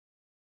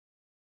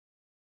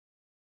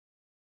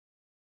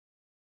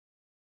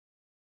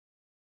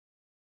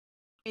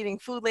reading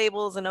food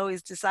labels and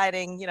always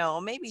deciding,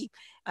 maybe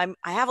I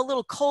have a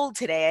little cold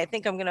today. I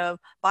think I'm going to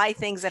buy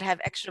things that have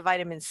extra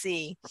vitamin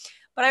C.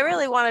 But I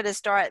really wanted to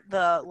start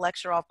the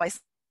lecture off by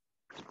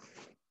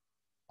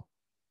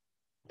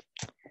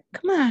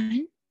Come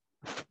on.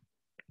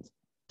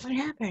 What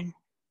happened?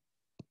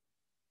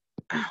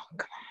 Oh,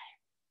 come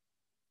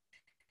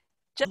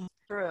just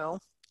through.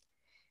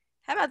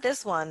 How about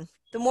this one?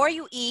 The more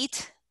you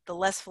eat, the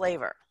less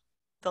flavor.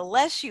 The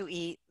less you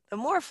eat, the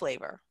more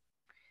flavor.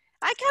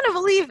 I kind of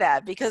believe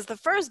that because the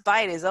first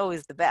bite is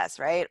always the best,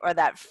 right? Or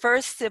that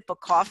first sip of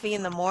coffee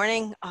in the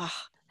morning, oh,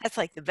 that's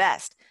like the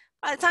best.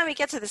 By the time you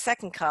get to the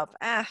second cup,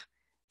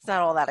 it's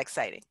not all that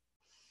exciting.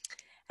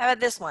 How about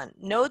this one?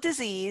 No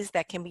disease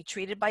that can be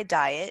treated by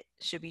diet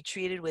should be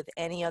treated with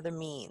any other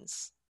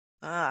means.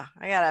 I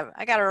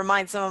gotta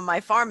remind some of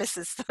my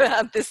pharmacists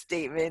about this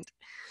statement.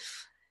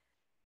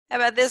 How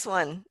about this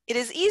one? It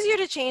is easier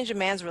to change a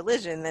man's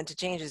religion than to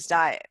change his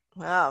diet.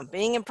 Well,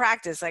 being in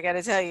practice, I got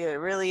to tell you, it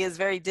really is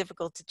very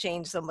difficult to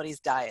change somebody's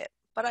diet,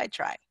 but I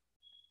try.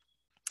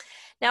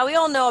 Now, we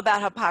all know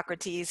about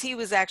Hippocrates. He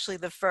was actually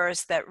the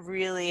first that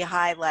really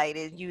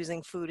highlighted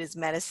using food as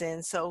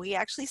medicine. So he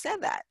actually said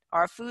that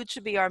our food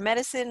should be our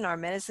medicine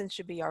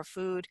should be our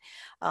food.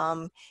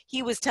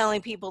 He was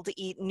telling people to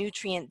eat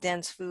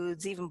nutrient-dense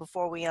foods even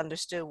before we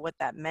understood what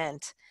that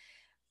meant.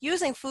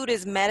 Using food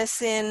as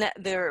medicine,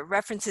 there are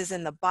references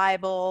in the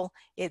Bible.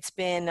 It's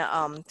been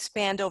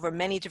spanned over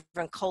many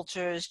different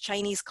cultures,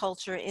 Chinese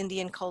culture,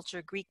 Indian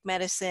culture, Greek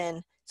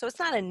medicine. So it's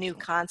not a new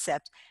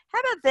concept. How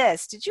about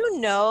this? Did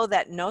you know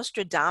that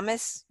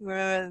Nostradamus,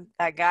 remember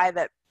that guy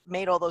that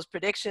made all those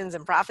predictions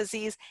and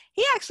prophecies?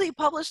 He actually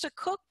published a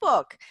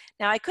cookbook.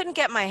 Now, I couldn't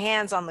get my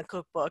hands on the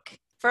cookbook.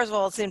 First of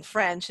all, it's in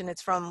French and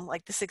it's from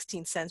like the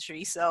 16th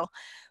century.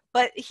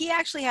 But he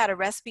actually had a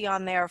recipe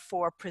on there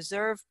for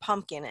preserved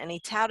pumpkin, and he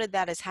touted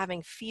that as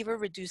having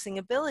fever-reducing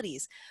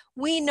abilities.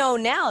 We know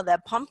now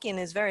that pumpkin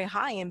is very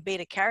high in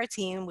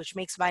beta-carotene, which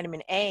makes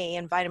vitamin A,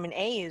 and vitamin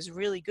A is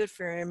really good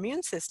for your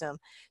immune system.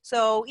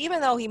 So even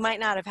though he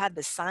might not have had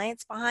the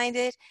science behind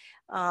it,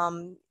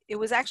 it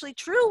was actually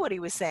true what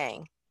he was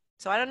saying.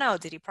 So I don't know,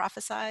 did he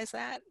prophesize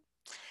that?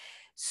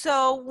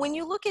 So when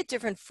you look at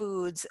different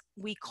foods,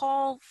 we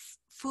call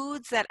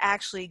foods that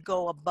actually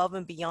go above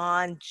and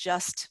beyond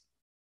just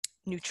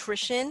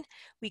nutrition,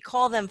 we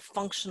call them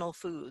functional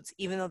foods,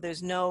 even though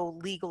there's no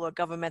legal or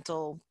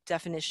governmental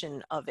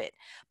definition of it.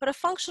 But a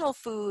functional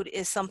food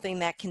is something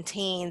that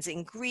contains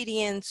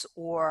ingredients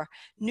or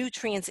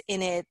nutrients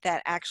in it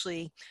that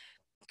actually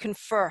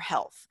confer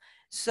health.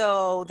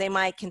 So they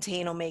might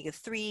contain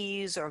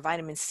omega-3s or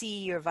vitamin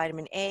C or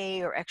vitamin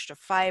A or extra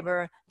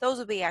fiber. Those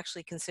would be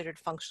actually considered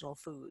functional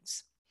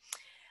foods.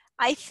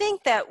 I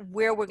think that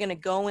where we're going to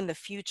go in the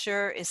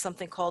future is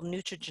something called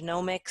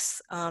nutrigenomics.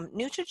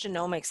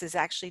 Nutrigenomics is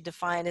actually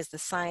defined as the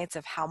science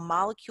of how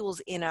molecules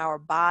in our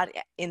body,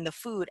 in the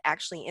food,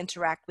 actually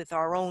interact with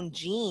our own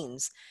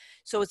genes.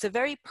 So it's a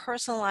very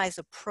personalized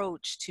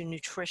approach to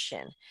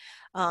nutrition.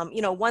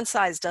 One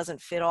size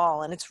doesn't fit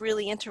all, and it's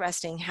really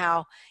interesting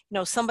how,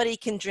 somebody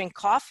can drink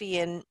coffee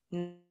and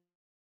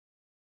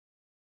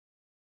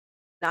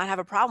not have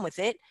a problem with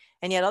it,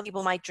 and yet other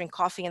people might drink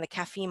coffee and the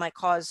caffeine might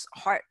cause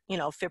heart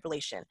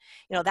fibrillation.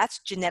 That's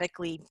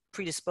genetically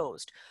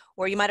predisposed.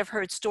 Or you might have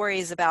heard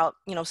stories about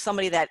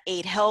somebody that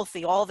ate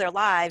healthy all their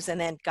lives and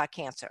then got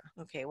cancer.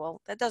 Okay,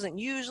 well, that doesn't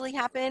usually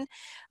happen.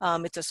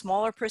 It's a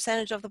smaller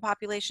percentage of the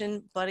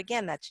population, but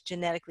again, that's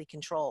genetically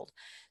controlled.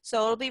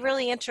 So it'll be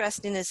really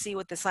interesting to see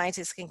what the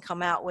scientists can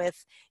come out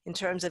with in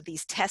terms of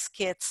these test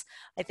kits.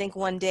 I think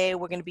one day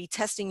we're going to be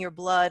testing your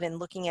blood and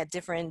looking at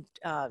different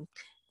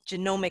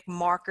genomic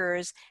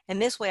markers,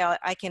 and this way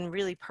I can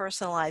really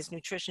personalize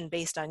nutrition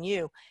based on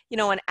you.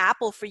 An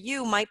apple for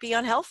you might be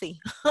unhealthy,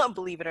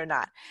 believe it or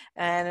not,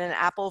 and an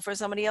apple for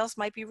somebody else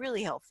might be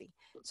really healthy.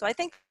 So I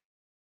think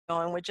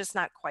we're just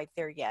not quite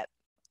there yet.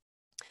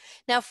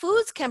 Now,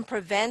 foods can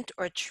prevent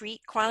or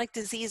treat chronic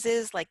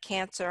diseases like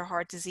cancer,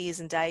 heart disease,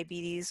 and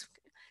diabetes.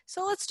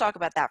 So let's talk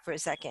about that for a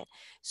second.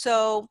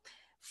 So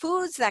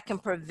foods that can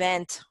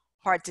prevent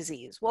heart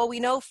disease. Well,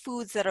 we know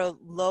foods that are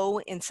low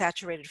in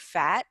saturated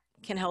fat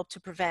can help to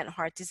prevent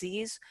heart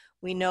disease.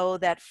 We know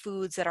that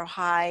foods that are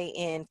high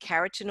in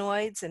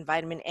carotenoids and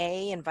vitamin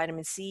A and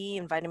vitamin C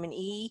and vitamin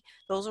E,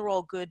 those are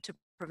all good to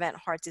prevent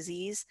heart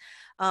disease.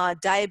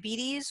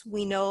 Diabetes,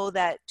 we know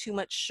that too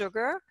much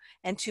sugar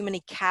and too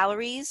many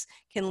calories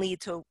can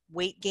lead to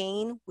weight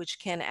gain, which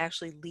can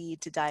actually lead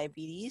to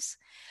diabetes.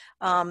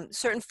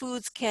 Certain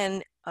foods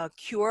can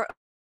cure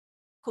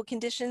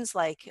conditions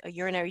like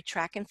urinary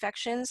tract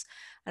infections.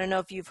 I don't know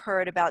if you've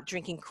heard about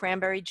drinking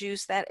cranberry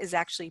juice. That is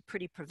actually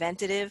pretty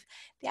preventative.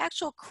 The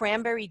actual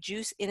cranberry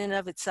juice in and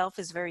of itself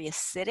is very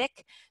acidic.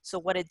 So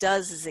what it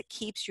does is it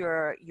keeps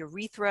your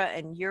urethra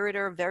and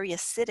ureter very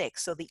acidic,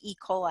 so the E.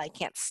 coli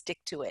can't stick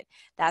to it.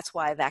 That's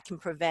why that can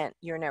prevent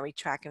urinary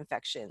tract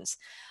infections.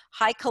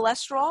 High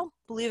cholesterol,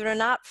 believe it or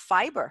not,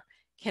 fiber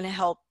can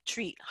help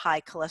treat high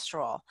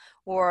cholesterol,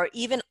 or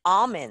even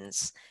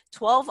almonds.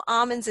 12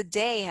 almonds a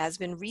day has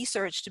been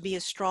researched to be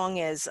as strong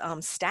as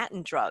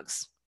statin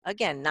drugs.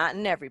 Again, not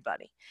in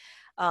everybody.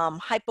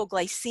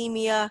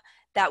 Hypoglycemia,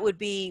 that would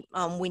be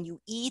when you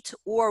eat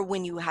or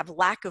when you have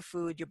lack of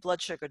food, your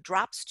blood sugar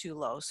drops too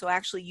low. So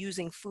actually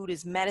using food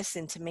as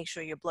medicine to make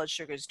sure your blood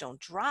sugars don't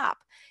drop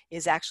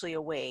is actually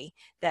a way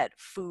that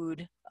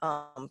food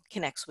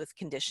connects with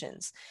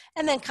conditions.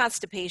 And then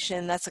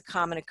constipation, that's a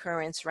common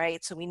occurrence,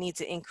 right? So we need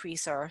to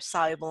increase our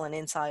soluble and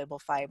insoluble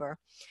fiber.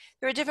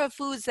 There are different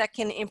foods that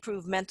can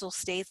improve mental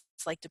states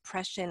like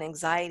depression,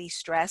 anxiety,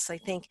 stress. I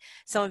think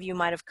some of you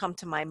might have come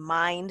to my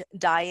Mind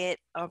diet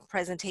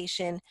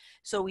presentation.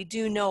 So we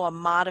do know a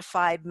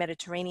modified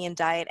Mediterranean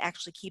diet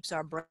actually keeps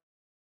our brain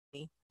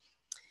healthy.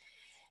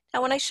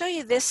 Now, when I show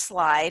you this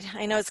slide,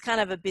 I know it's kind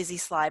of a busy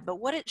slide,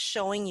 but what it's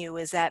showing you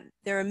is that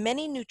there are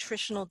many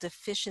nutritional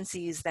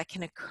deficiencies that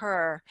can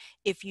occur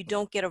if you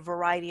don't get a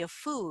variety of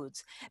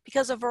foods,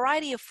 because a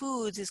variety of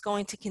foods is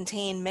going to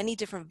contain many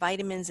different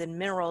vitamins and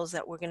minerals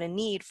that we're going to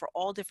need for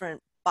all different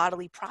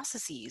bodily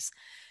processes.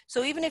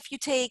 So even if you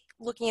take,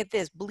 looking at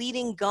this,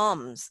 bleeding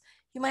gums,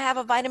 you might have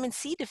a vitamin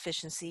C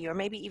deficiency or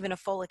maybe even a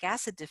folic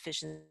acid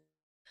deficiency,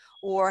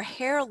 or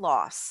hair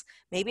loss.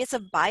 Maybe it's a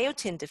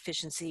biotin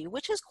deficiency,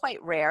 which is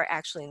quite rare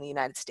actually in the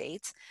United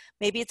States.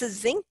 Maybe it's a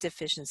zinc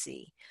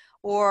deficiency.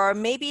 Or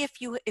maybe if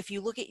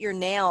you look at your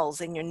nails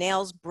and your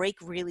nails break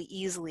really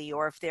easily,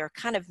 or if they're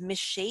kind of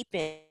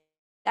misshapen,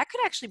 that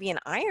could actually be an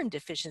iron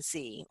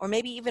deficiency or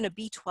maybe even a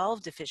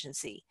B12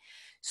 deficiency.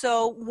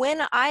 So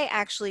when I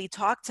actually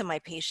talk to my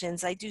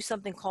patients, I do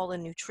something called a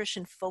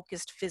nutrition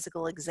focused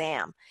physical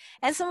exam.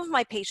 And some of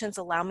my patients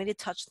allow me to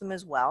touch them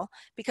as well,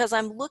 because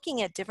I'm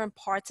looking at different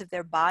parts of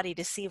their body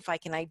to see if I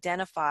can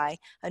identify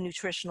a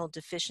nutritional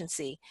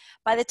deficiency.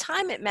 By the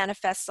time it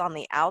manifests on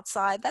the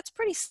outside, that's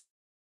pretty at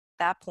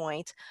that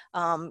point.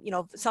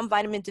 Some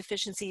vitamin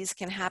deficiencies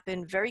can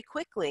happen very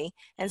quickly,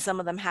 and some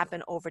of them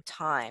happen over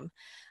time.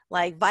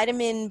 Like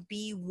vitamin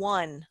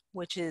B1,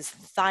 which is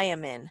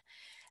thiamine.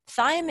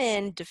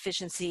 Thiamine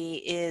deficiency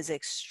is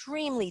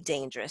extremely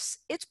dangerous.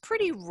 It's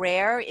pretty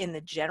rare in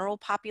the general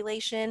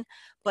population,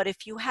 but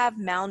if you have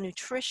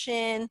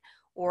malnutrition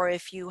or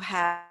if you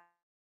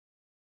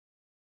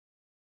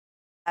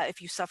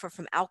suffer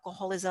from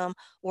alcoholism,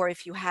 or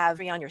if you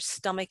have on your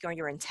stomach or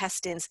your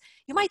intestines,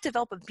 you might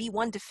develop a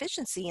B1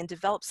 deficiency and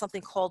develop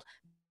something called,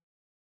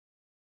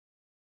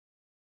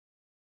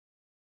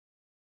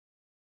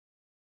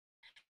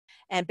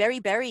 and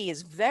beriberi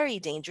is very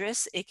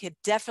dangerous. It could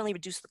definitely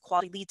reduce the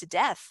quality, lead to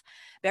death.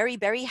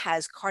 Beriberi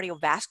has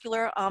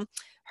cardiovascular,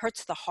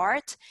 hurts the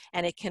heart,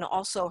 and it can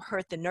also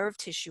hurt the nerve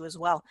tissue as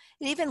well.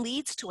 It even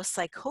leads to a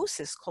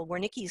psychosis called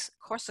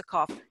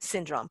Wernicke-Korsakoff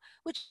syndrome,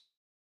 which,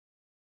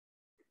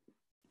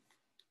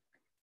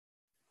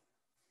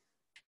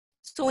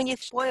 so when you,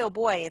 boy, oh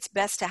boy, it's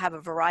best to have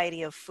a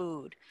variety of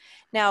food.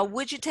 Now,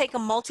 would you take a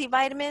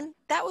multivitamin?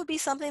 That would be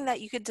something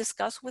that you could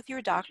discuss with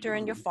your doctor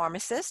and your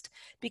pharmacist,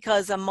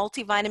 because a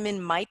multivitamin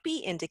might be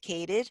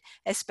indicated,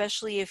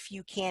 especially if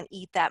you can't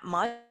eat that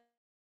much.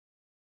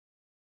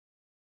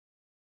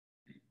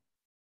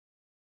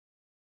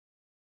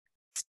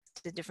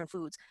 To different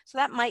foods. So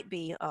that might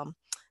be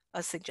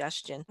a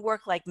suggestion.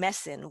 Work like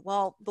medicine.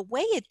 Well, the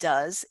way it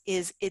does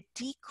is it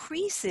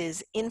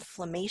decreases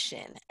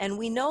inflammation. And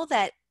we know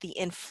that the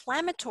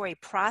inflammatory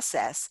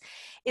process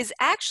is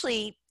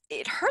actually,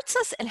 it hurts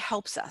us and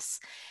helps us.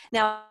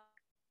 Now,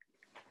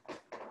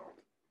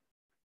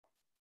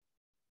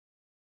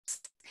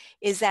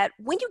 is that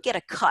when you get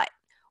a cut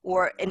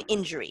or an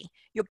injury,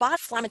 your body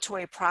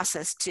inflammatory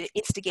process to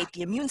instigate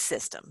the immune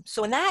system.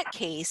 So in that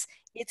case,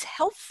 it's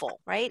helpful,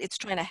 right? It's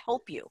trying to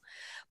help you.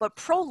 But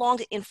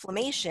prolonged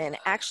inflammation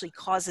actually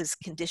causes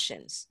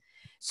conditions.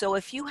 So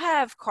if you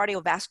have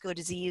cardiovascular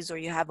disease, or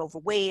you have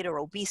overweight or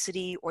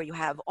obesity, or you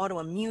have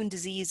autoimmune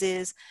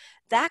diseases,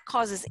 that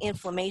causes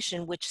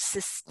inflammation, which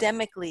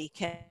systemically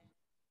can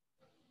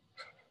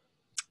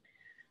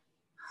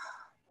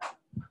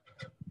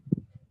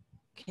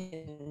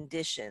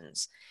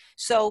conditions.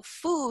 So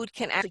food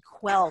can actually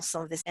quell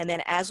some of this. And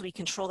then as we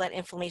control that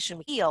inflammation,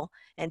 we heal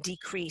and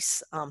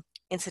decrease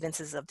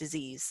incidences of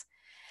disease.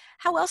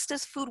 How else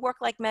does food work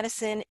like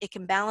medicine? It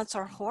can balance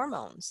our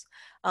hormones.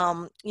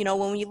 When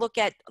we look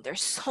at,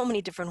 there's so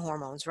many different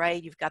hormones,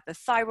 right? You've got the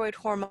thyroid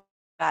hormone,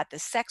 you've got the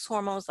sex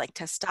hormones like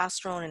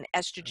testosterone and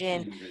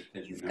estrogen.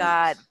 You've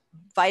got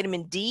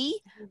vitamin D.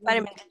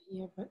 Vitamin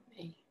D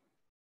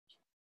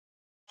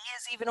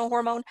is even a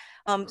hormone.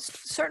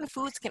 Certain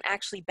foods can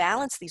actually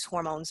balance these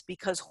hormones,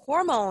 because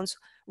hormones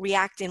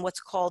react in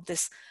what's called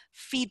this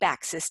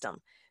feedback system.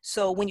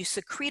 So when you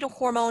secrete a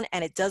hormone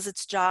and it does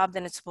its job,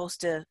 then it's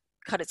supposed to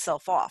cut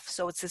itself off.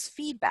 So it's this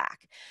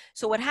feedback.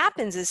 So what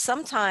happens is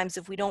sometimes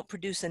if we don't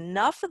produce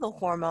enough of the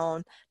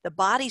hormone, the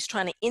body's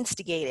trying to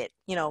instigate it,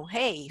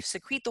 hey,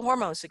 secrete the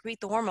hormone, secrete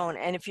the hormone.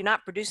 And if you're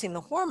not producing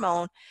the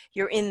hormone,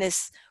 you're in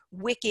this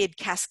wicked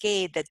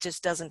cascade that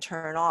just doesn't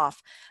turn off.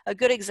 A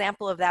good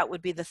example of that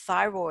would be the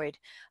thyroid.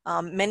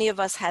 Many of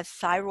us have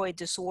thyroid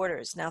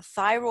disorders. Now,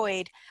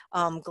 thyroid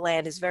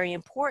gland is very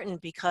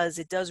important because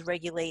it does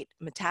regulate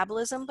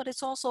metabolism, but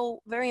it's also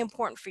very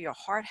important for your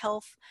heart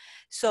health.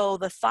 So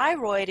the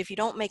thyroid, if you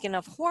don't make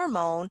enough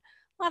hormone,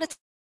 A lot of times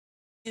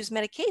we use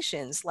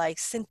medications like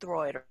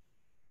Synthroid or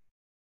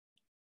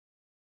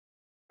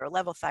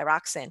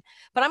levothyroxine,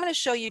 but I'm going to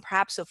show you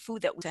perhaps a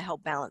food that to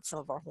help balance some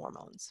of our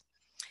hormones.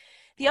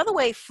 The other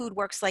way food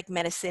works like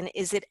medicine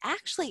is it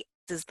actually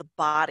is the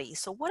body.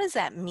 So what does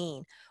that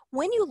mean?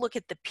 When you look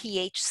at the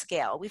pH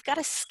scale, we've got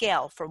a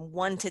scale from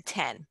 1 to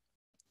 10.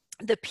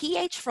 The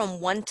pH from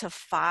 1 to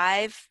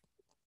 5,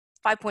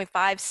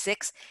 5.5,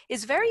 6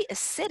 is very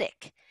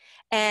acidic.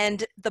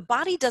 And the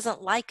body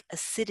doesn't like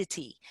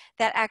acidity.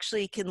 That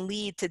actually can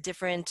lead to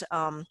different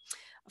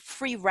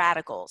free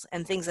radicals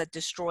and things that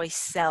destroy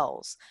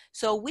cells.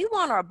 So we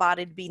want our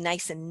body to be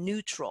nice and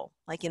neutral,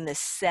 like in the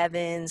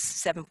 7s,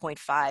 7.5,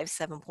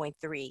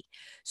 7.3.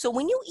 So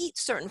when you eat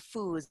certain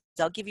foods,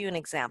 I'll give you an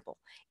example.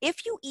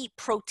 If you eat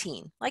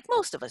protein, like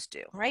most of us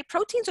do, right?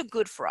 Proteins are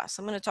good for us.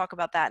 I'm going to talk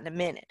about that in a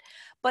minute.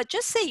 But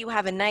just say you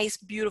have a nice,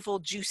 beautiful,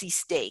 juicy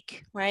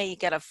steak, right? You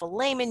got a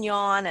filet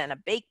mignon and a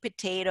baked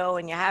potato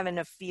and you're having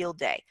a field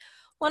day.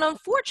 Well,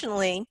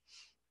 unfortunately,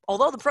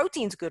 although the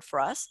protein's good for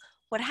us,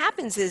 what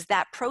happens is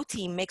that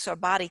protein makes our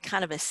body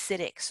kind of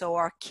acidic. So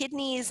our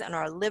kidneys and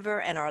our liver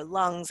and our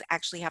lungs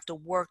actually have to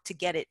work to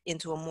get it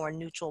into a more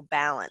neutral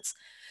balance.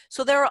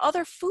 So there are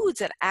other foods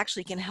that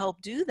actually can help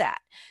do that.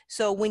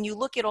 So when you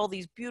look at all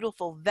these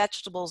beautiful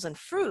vegetables and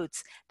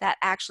fruits, that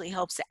actually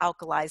helps to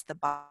alkalize the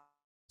body.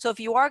 So if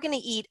you are going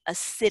to eat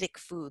acidic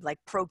food like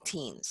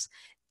proteins,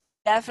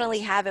 definitely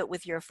have it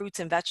with your fruits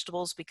and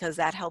vegetables because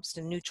that helps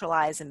to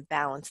neutralize and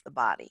balance the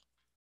body.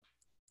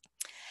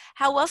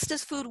 How else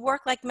does food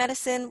work like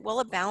medicine? Well,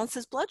 it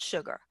balances blood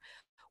sugar.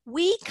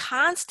 We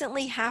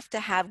constantly have to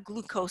have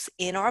glucose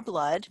in our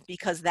blood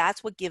because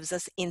that's what gives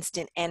us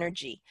instant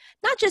energy.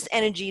 Not just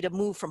energy to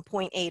move from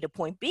point A to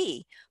point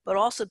B, but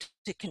also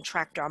to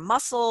contract our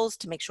muscles,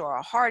 to make sure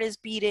our heart is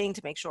beating,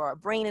 to make sure our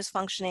brain is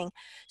functioning.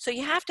 So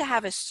you have to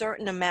have a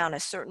certain amount, a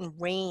certain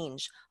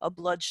range of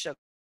blood sugar.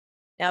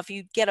 Now, if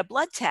you get a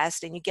blood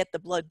test and you get the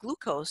blood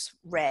glucose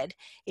read,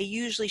 it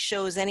usually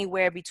shows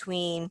anywhere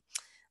between,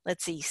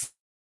 let's see,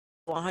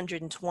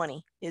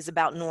 120 is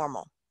about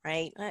normal,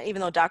 right?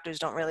 Even though doctors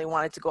don't really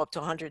want it to go up to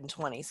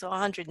 120, so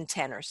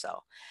 110 or so.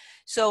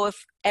 So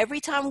if every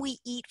time we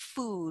eat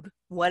food,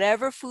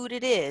 whatever food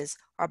it is,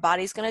 our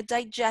body's going to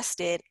digest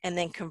it and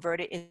then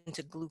convert it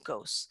into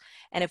glucose.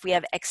 And if we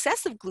have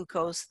excessive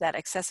glucose, that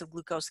excessive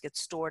glucose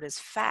gets stored as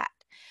fat.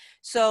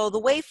 So the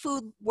way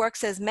food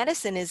works as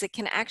medicine is it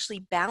can actually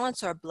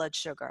balance our blood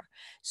sugar.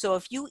 So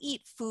if you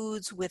eat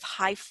foods with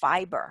high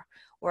fiber,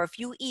 or if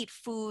you eat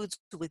foods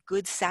with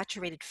good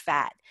saturated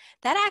fat,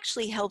 that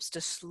actually helps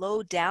to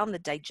slow down the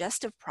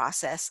digestive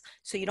process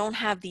so you don't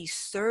have these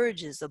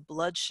surges of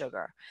blood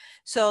sugar.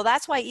 So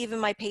that's why even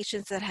my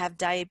patients that have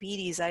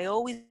diabetes, I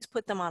always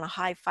put them on a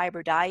high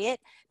fiber diet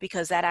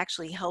because that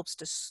actually helps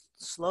to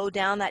slow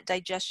down that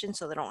digestion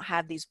so they don't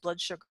have these blood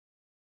sugar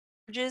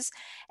surges,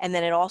 and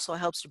then it also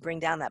helps to bring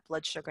down that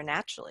blood sugar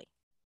naturally.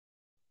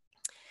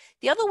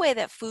 The other way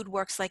that food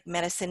works like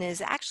medicine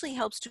is actually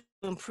helps to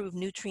improve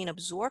nutrient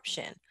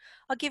absorption.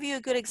 I'll give you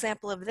a good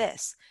example of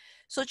this.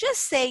 So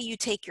just say you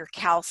take your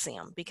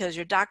calcium because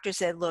your doctor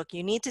said, look,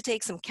 you need to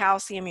take some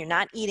calcium. You're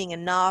not eating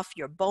enough.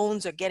 Your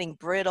bones are getting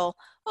brittle.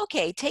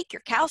 Okay, take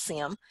your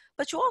calcium,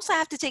 but you also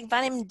have to take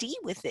vitamin D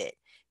with it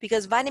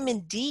because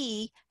vitamin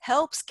D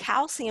helps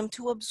calcium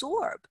to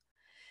absorb.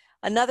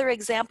 Another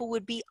example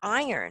would be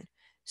iron.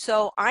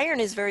 So iron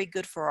is very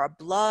good for our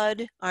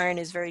blood. Iron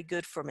is very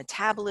good for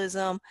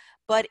metabolism.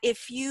 But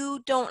if you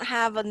don't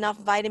have enough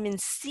vitamin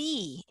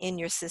C in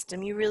your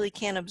system, you really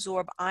can't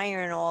absorb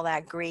iron all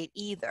that great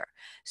either.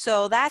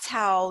 So that's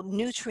how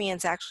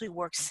nutrients actually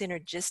work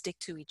synergistic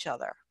to each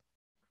other.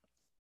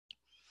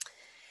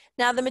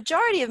 Now, the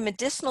majority of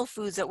medicinal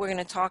foods that we're going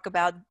to talk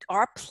about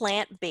are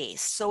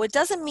plant-based. So it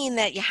doesn't mean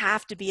that you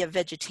have to be a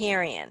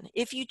vegetarian.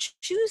 If you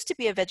choose to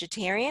be a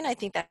vegetarian, I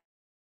think that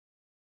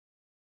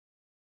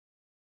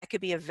could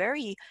be a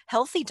very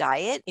healthy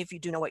diet if you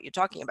do know what you're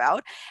talking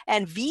about.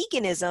 And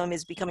veganism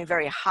is becoming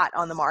very hot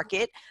on the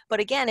market. But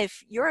again,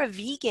 if you're a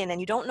vegan and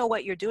you don't know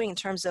what you're doing in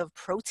terms of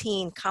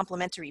protein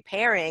complementary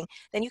pairing,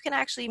 then you can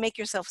actually make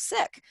yourself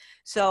sick.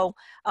 So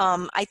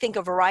I think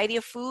a variety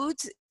of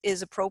foods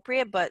is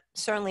appropriate, but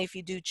certainly if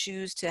you do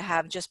choose to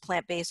have just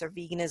plant-based or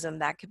veganism,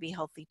 that could be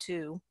healthy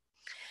too.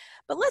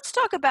 But let's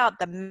talk about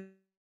the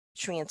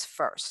nutrients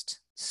first.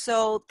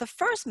 So the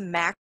first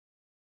macro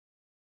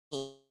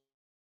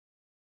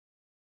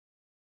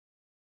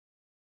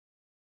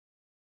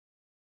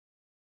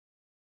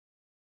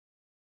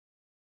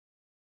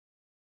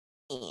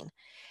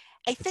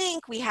I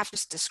think we have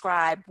to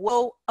describe,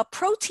 well, a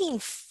protein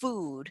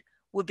food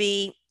would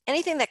be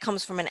anything that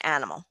comes from an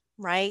animal,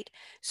 right?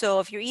 So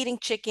if you're eating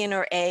chicken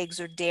or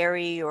eggs or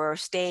dairy or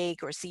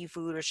steak or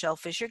seafood or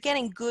shellfish, you're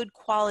getting good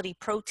quality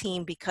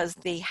protein because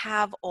they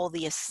have all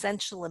the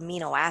essential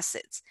amino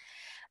acids.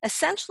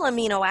 Essential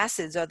amino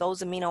acids are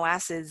those amino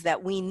acids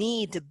that we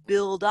need to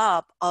build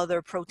up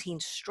other protein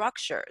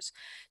structures.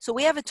 So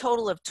we have a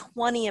total of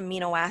 20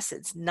 amino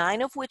acids,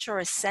 9 of which are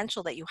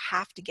essential that you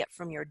have to get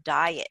from your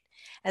diet.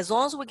 As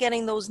long as we're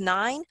getting those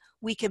 9,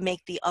 we can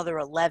make the other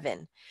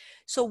 11.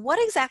 So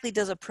what exactly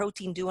does a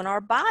protein do in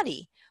our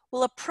body?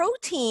 Well, a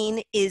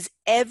protein is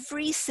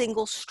every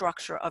single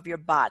structure of your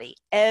body,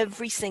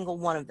 every single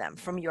one of them,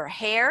 from your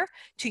hair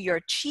to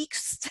your cheek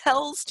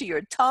cells to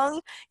your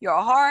tongue,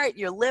 your heart,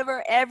 your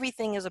liver,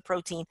 everything is a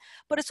protein,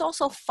 but it's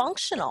also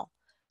functional.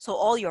 So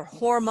all your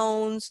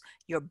hormones,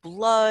 your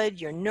blood,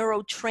 your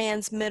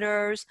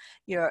neurotransmitters,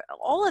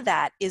 all of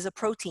that is a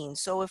protein.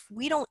 So if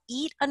we don't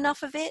eat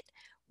enough of it,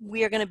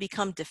 we are going to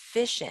become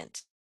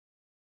deficient.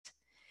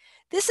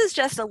 This is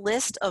just a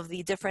list of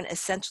the different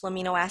essential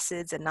amino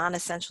acids and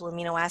non-essential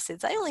amino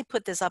acids. I only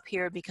put this up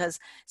here because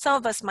some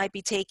of us might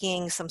be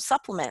taking some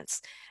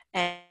supplements,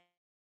 and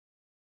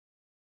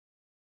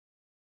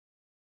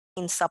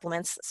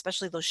supplements,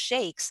 especially those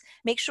shakes,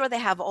 make sure they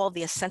have all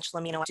the essential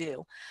amino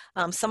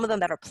acids. Some of them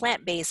that are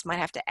plant-based might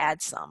have to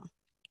add some.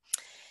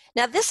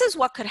 Now, this is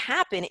what could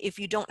happen if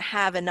you don't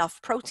have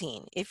enough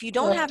protein. If you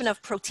don't have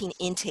enough protein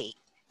intake,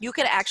 you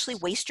could actually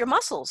waste your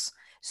muscles.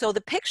 So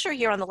the picture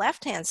here on the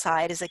left-hand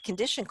side is a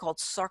condition called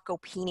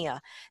sarcopenia.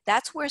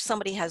 That's where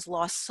somebody has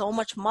lost so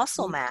much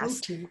muscle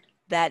mass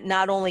that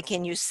not only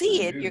can you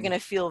see it, you're going to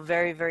feel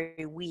very,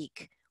 very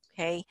weak.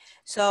 Okay,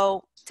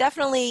 so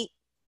definitely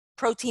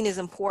protein is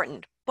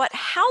important, but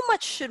how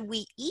much should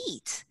we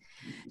eat?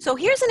 So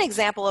here's an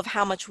example of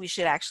how much we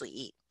should actually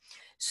eat.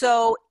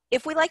 So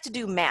if we like to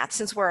do math,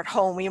 since we're at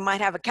home, you might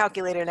have a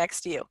calculator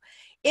next to you.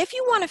 If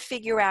you want to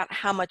figure out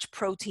how much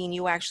protein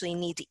you actually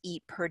need to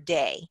eat per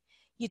day,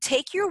 you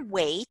take your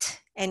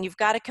weight and you've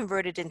got to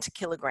convert it into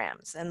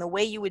kilograms. And the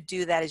way you would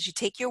do that is you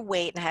take your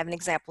weight, and I have an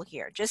example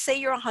here. Just say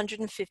you're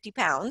 150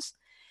 pounds,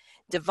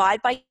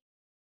 divide by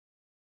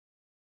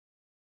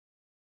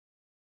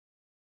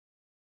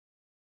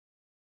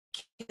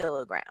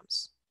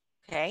kilograms,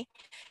 okay?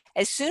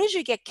 As soon as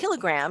you get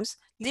kilograms,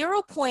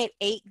 0.8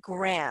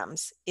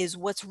 grams is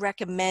what's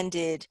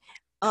recommended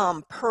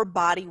per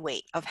body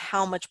weight of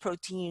how much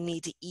protein you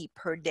need to eat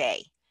per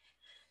day.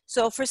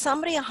 So for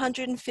somebody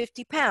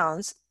 150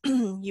 pounds,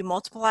 you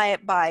multiply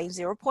it by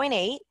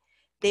 0.8,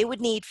 they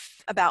would need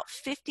about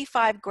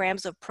 55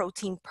 grams of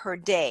protein per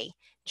day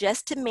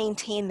just to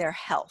maintain their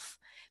health,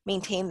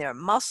 maintain their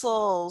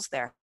muscles,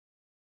 their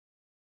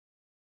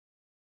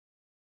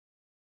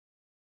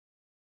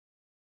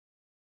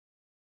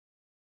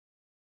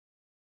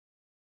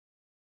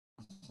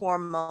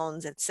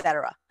hormones,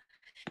 etc.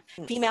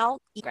 Female,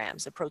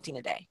 grams of protein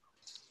a day.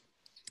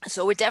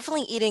 So we're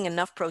definitely eating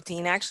enough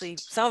protein. Actually,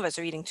 some of us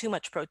are eating too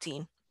much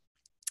protein.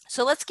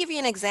 So let's give you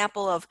an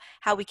example of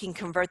how we can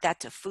convert that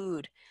to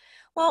food.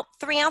 Well,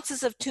 3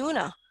 ounces of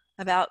tuna,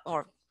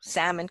 or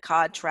salmon,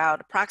 cod, trout,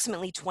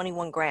 approximately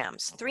 21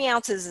 grams. 3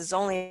 ounces is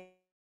only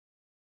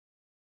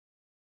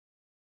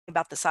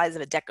about the size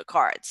of a deck of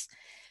cards.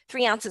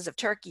 3 ounces of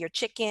turkey or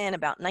chicken,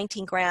 about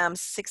 19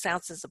 grams. 6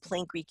 ounces of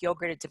plain Greek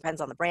yogurt, it depends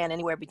on the brand,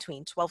 anywhere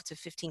between 12 to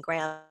 15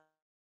 grams.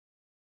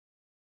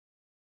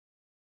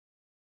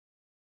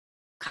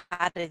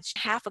 Cottage,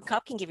 half a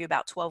cup can give you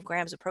about 12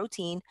 grams of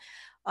protein.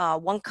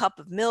 1 cup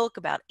of milk,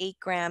 about 8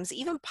 grams.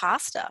 Even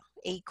pasta,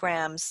 8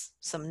 grams.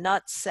 Some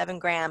nuts, 7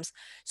 grams.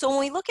 So when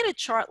we look at a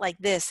chart like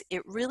this,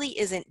 it really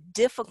isn't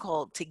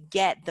difficult to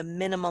get the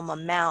minimum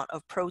amount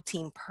of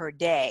protein per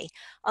day,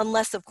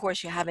 unless, of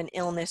course, you have an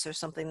illness or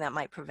something that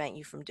might prevent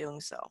you from doing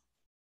so.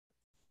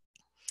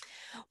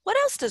 What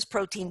else does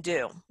protein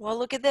do? Well,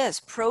 look at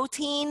this.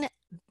 Protein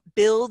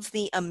builds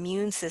the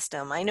immune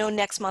system. I know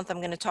next month I'm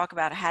going to talk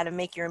about how to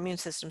make your immune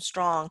system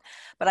strong,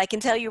 but I can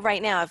tell you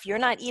right now, if you're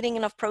not eating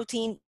enough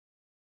protein,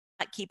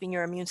 not keeping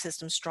your immune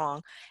system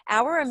strong.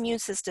 Our immune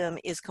system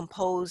is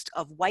composed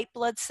of white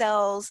blood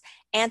cells,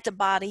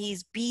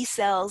 antibodies, B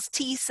cells,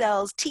 T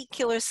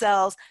killer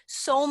cells,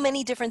 so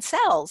many different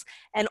cells.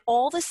 And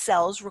all the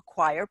cells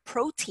require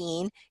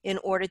protein in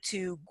order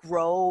to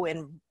grow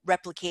and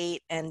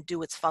replicate and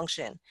do its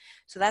function.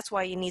 So that's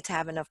why you need to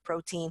have enough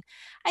protein.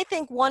 I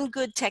think one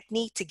good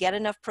technique to get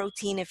enough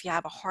protein if you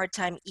have a hard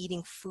time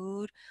eating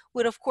food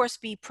would, of course,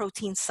 be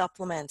protein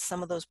supplements,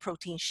 some of those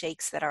protein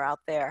shakes that are out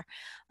there.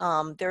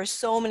 There are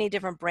so many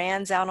different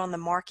brands out on the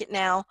market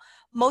now.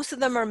 Most of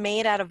them are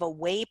made out of a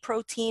whey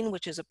protein,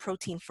 which is a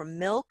protein from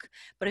milk.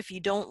 But if you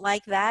don't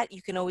like that,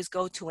 you can always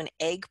go to an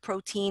egg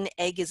protein.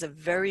 Egg is a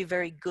very,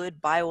 very good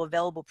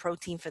bioavailable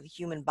protein for the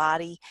human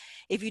body.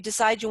 If you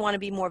decide you want to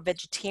be more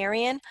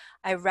vegetarian,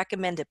 I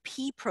recommend a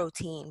pea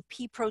protein.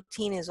 Pea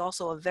protein is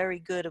also a very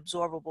good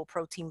absorbable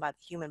protein by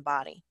the human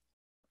body.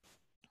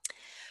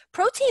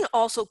 Protein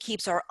also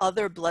keeps our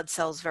other blood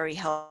cells very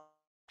healthy.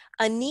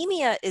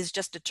 Anemia is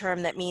just a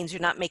term that means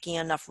you're not making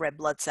enough red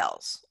blood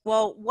cells.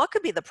 Well, what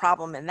could be the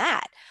problem in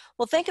that?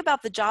 Well, think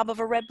about the job of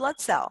a red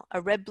blood cell.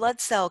 A red blood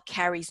cell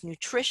carries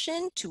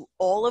nutrition to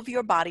all of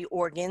your body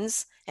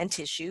organs and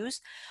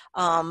tissues.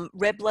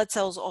 Red blood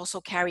cells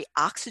also carry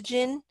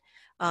oxygen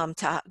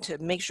to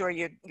make sure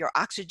you're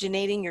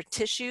oxygenating your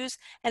tissues.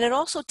 And it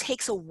also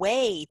takes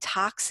away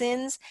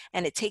toxins,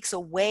 and it takes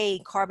away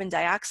carbon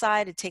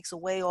dioxide. It takes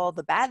away all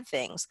the bad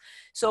things.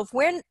 So if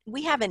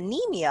we have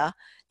anemia,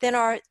 then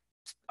our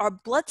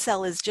blood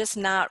cell is just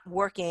not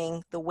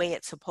working the way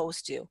it's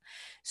supposed to.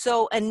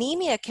 So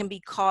anemia can be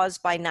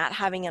caused by not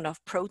having enough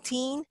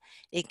protein.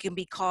 It can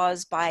be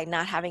caused by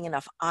not having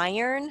enough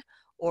iron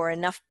or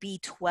enough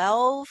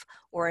B12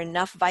 or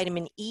enough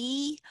vitamin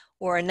E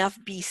or enough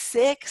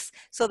B6.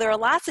 So there are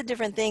lots of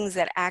different things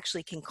that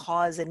actually can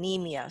cause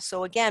anemia.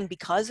 So again,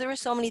 because there are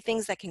so many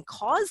things that can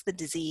cause the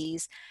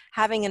disease,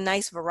 having a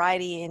nice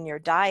variety in your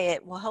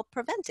diet will help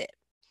prevent it.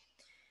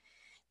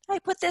 I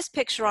put this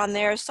picture on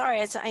there.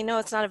 Sorry, I know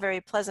it's not a very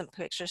pleasant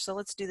picture, so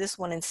let's do this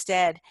one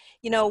instead.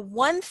 You know,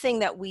 one thing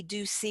that we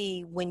do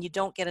see when you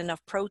don't get enough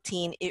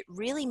protein, it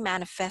really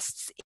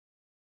manifests in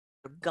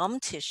your gum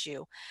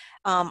tissue.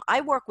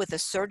 I work with a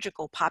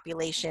surgical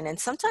population, and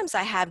sometimes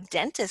I have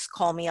dentists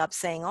call me up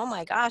saying, "Oh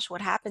my gosh,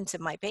 what happened to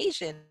my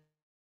patient?"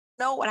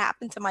 Know what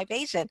happened to my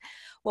patient.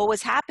 Well,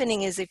 what's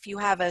happening is if you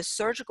have a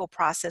surgical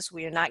process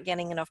where you're not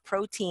getting enough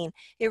protein,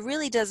 it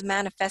really does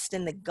manifest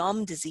in the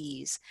gum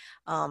disease.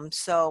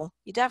 So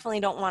you definitely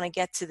don't want to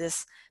get to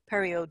this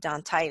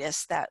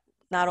periodontitis that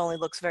not only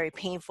looks very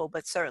painful,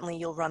 but certainly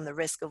you'll run the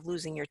risk of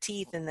losing your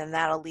teeth, and then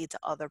that'll lead to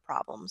other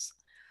problems.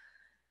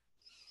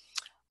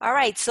 All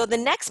right, so the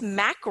next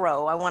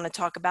macro I want to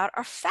talk about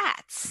are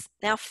fats.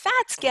 Now,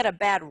 fats get a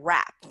bad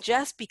rap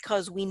just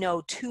because we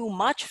know too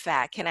much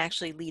fat can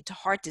actually lead to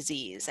heart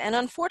disease. And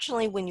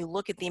unfortunately, when you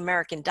look at the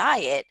American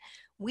diet,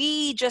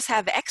 we just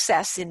have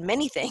excess in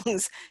many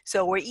things,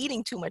 so we're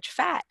eating too much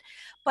fat.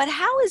 But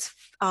how is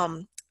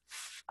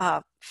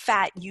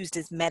fat used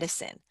as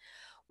medicine?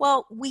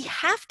 Well, we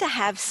have to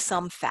have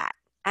some fat,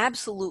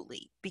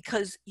 absolutely,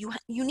 because you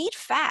need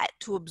fat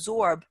to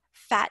absorb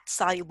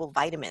fat-soluble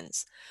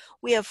vitamins.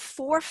 We have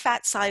 4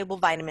 fat-soluble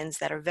vitamins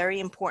that are very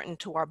important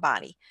to our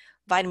body: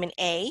 vitamin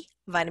A,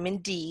 vitamin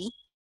D,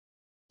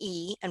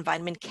 E, and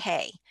vitamin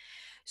K.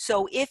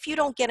 So if you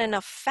don't get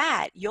enough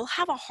fat, you'll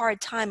have a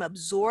hard time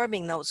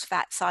absorbing those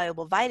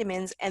fat-soluble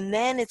vitamins, and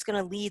then it's going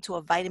to lead to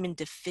a vitamin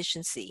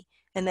deficiency,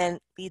 and then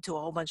lead to a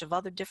whole bunch of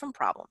other different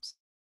problems.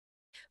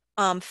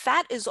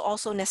 Fat is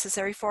also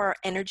necessary for our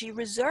energy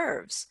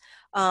reserves.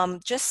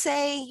 Just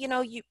say, you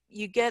know,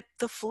 you get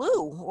the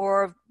flu,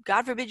 or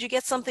God forbid you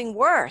get something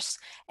worse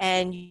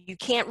and you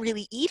can't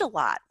really eat a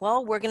lot.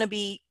 Well, we're going to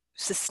be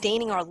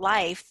sustaining our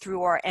life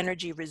through our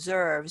energy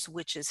reserves,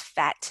 which is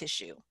fat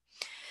tissue.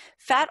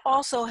 Fat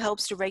also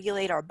helps to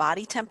regulate our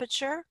body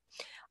temperature.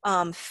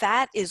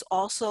 Fat is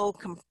also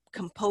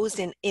composed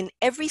in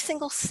every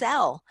single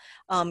cell.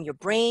 Your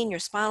brain, your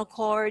spinal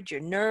cord,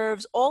 your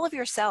nerves, all of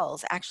your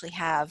cells actually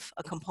have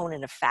a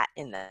component of fat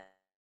in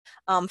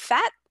them.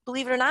 Fat,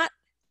 believe it or not,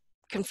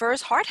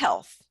 confers heart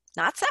health,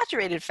 not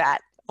saturated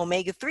fat,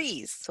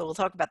 omega-3s. So we'll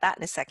talk about that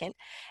in a second.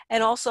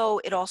 And also,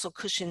 it also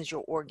cushions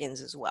your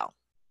organs as well.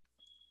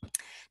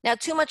 Now,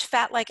 too much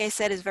fat, like I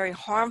said, is very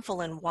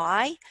harmful. And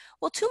why?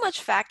 Well, too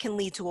much fat can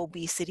lead to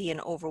obesity and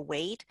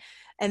overweight.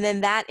 And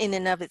then that in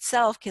and of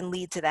itself can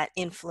lead to that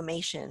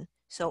inflammation.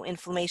 So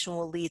inflammation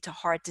will lead to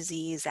heart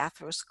disease,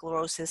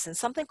 atherosclerosis, and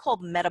something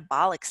called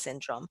metabolic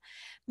syndrome.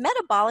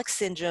 Metabolic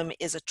syndrome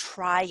is a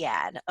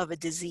triad of a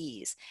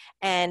disease.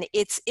 And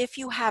it's if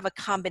you have a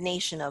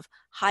combination of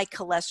high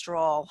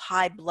cholesterol,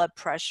 high blood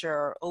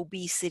pressure,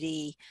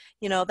 obesity,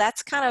 you know,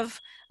 that's kind of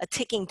a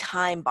ticking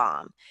time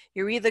bomb.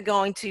 You're either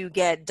going to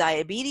get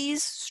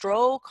diabetes,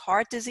 stroke,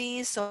 heart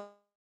disease. So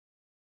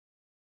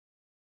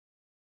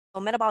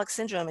metabolic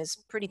syndrome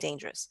is pretty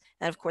dangerous.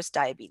 And of course,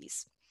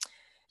 diabetes.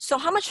 So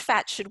how much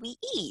fat should we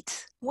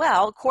eat?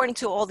 Well, according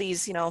to all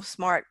these, you know,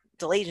 smart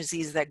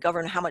agencies that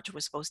govern how much we're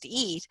supposed to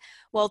eat,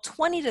 well,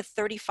 20 to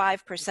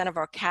 35% of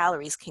our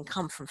calories can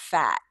come from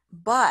fat,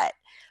 but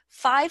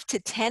 5 to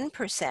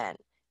 10%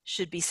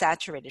 should be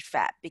saturated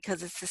fat,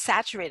 because it's the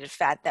saturated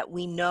fat that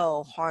we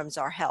know harms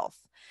our health.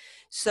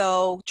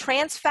 So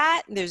trans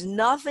fat, there's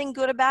nothing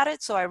good about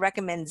it, so I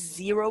recommend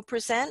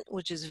 0%,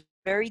 which is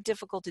very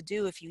difficult to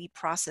do if you eat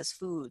processed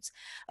foods.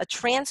 A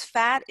trans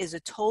fat is a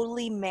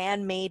totally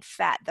man-made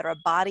fat that our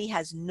body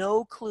has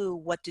no clue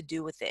what to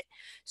do with it.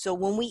 So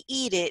when we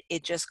eat it,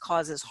 it just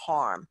causes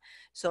harm.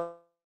 So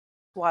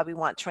why we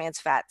want trans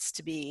fats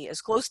to be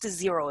as close to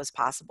 0 as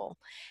possible.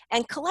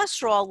 And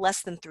cholesterol,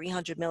 less than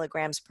 300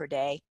 milligrams per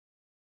day.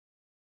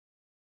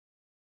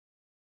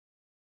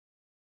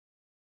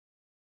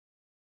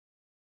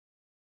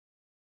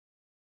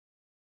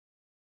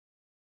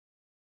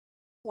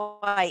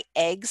 Why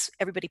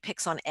everybody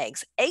picks on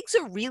eggs. Eggs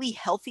are really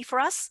healthy for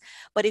us,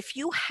 but if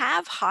you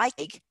have high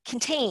egg,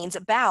 contains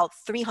about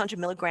 300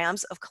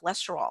 milligrams of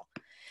cholesterol.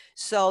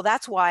 So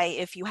that's why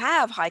if you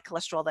have high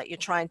cholesterol that you're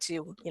trying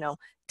to, you know,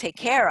 take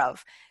care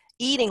of,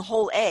 eating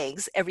whole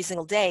eggs every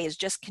single day is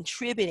just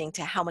contributing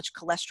to how much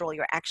cholesterol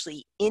you're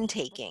actually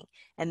intaking.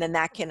 And then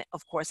that can,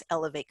 of course,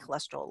 elevate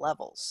cholesterol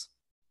levels.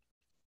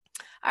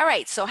 All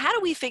right, so how do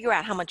we figure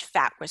out how much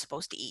fat we're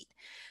supposed to eat?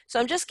 So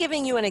I'm just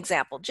giving you an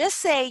example. Just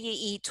say you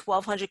eat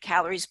 1,200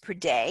 calories per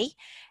day,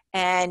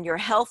 And your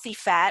healthy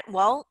fat,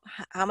 well,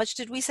 how much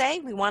did we say?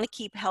 We want to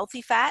keep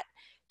healthy fat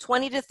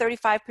 20 to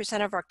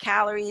 35% of our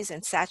calories,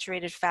 and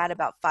saturated fat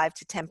about 5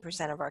 to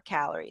 10% of our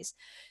calories.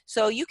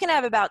 So you can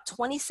have about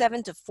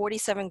 27 to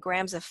 47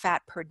 grams of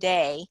fat per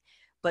day,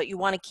 but you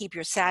want to keep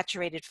your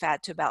saturated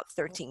fat to about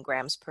 13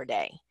 grams per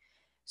day.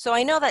 So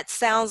I know that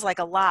sounds like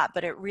a lot,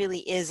 but it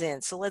really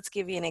isn't. So let's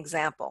give you an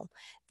example.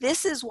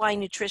 This is why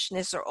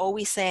nutritionists are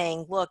always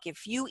saying, look,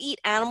 if you eat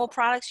animal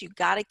products, you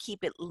got to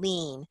keep it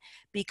lean,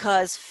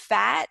 because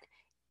fat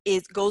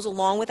goes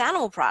along with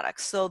animal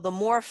products. So the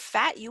more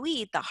fat you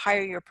eat, the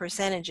higher your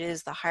percentage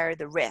is, the higher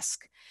the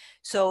risk.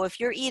 So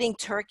if you're eating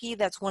turkey,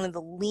 that's one of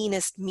the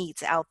leanest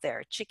meats out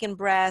there. Chicken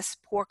breast,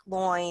 pork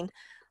loin,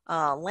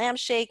 lamb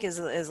shake is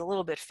a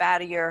little bit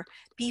fattier,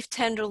 beef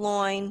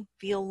tenderloin,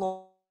 veal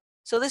loin.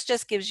 So this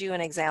just gives you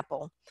an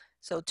example.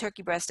 So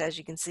turkey breast, as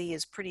you can see,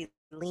 is pretty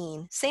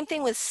lean. Same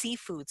thing with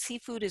seafood.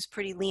 Seafood is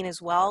pretty lean as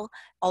well,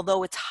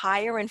 although it's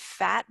higher in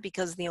fat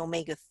because of the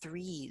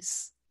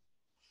omega-3s.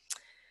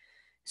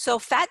 So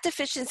fat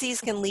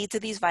deficiencies can lead to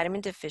these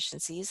vitamin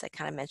deficiencies. I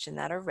kind of mentioned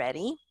that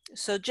already.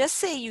 So just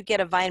say you get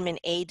a vitamin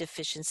A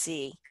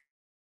deficiency.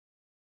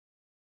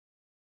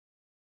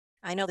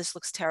 I know this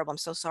looks terrible, I'm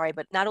so sorry,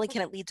 but not only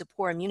can it lead to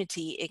poor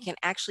immunity, it can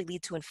actually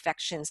lead to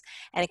infections,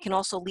 and it can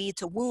also lead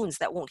to wounds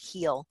that won't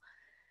heal.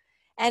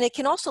 And it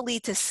can also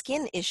lead to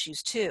skin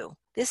issues too.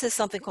 This is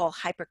something called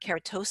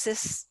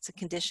hyperkeratosis. It's a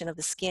condition of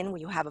the skin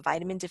where you have a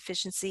vitamin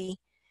deficiency.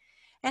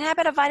 And how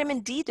about a vitamin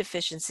D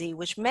deficiency,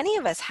 which many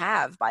of us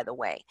have, by the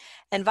way.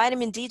 And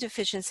vitamin D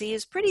deficiency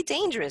is pretty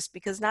dangerous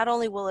because not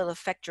only will it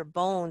affect your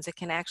bones, it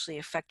can actually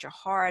affect your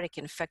heart, it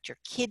can affect your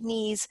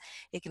kidneys,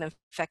 it can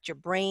affect your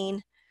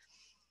brain.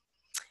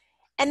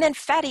 And then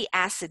fatty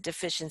acid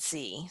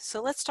deficiency.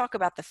 So let's talk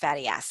about the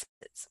fatty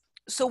acids.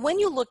 So when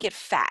you look at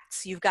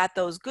fats, you've got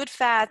those good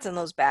fats and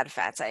those bad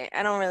fats. I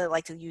don't really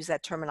like to use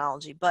that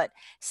terminology, but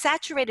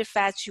saturated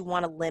fats you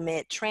want to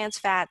limit. Trans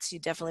fats you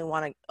definitely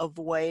want to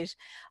avoid.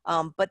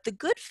 But the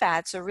good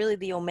fats are really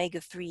the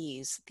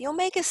omega-3s. The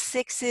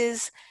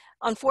omega-6s,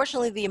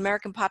 unfortunately, the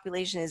American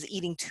population is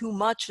eating too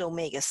much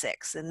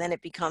omega-6, and then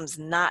it becomes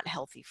not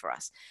healthy for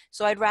us.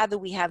 So I'd rather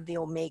we have the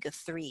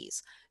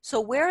omega-3s.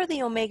 So where are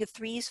the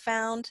omega-3s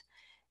found?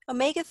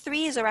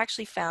 Omega-3s are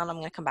actually found, I'm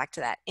going to come back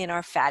to that, in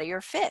our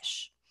fattier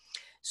fish.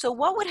 So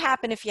what would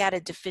happen if you had a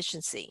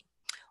deficiency?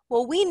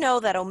 Well, we know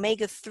that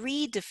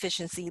omega-3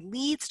 deficiency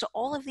leads to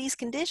all of these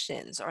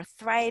conditions: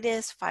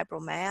 arthritis,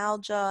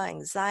 fibromyalgia,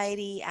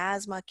 anxiety,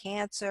 asthma,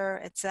 cancer,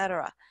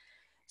 etc.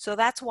 So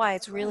that's why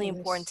it's really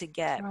important to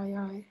get. Dry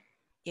eye.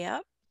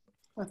 Yep.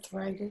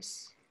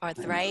 Arthritis.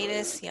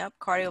 Arthritis, yep.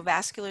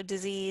 Cardiovascular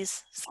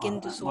disease, skin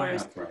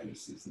disorders. My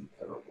arthritis isn't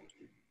terrible.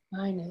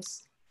 Mine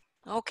is.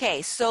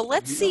 Okay, so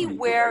let's see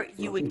where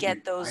you would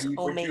get those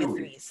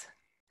omega-3s.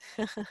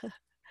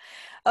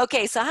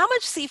 Okay, so how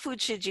much seafood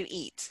should you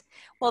eat?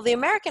 Well, the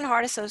American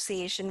Heart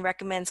Association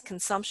recommends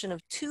consumption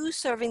of 2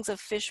 servings of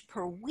fish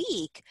per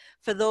week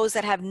for those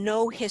that have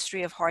no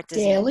history of heart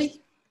disease.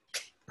 Daily?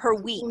 Per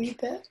week. Will you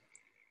bet?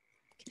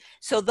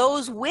 So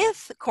those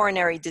with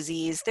coronary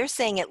disease, they're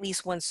saying at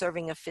least 1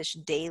 serving of fish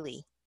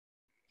daily.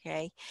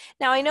 Okay.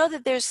 Now, I know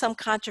that there's some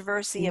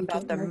controversy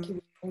about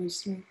the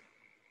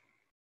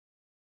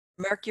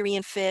mercury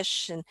in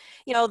fish. And,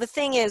 you know, the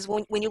thing is,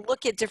 when you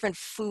look at different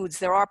foods,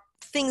 there are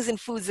things in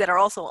foods that are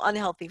also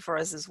unhealthy for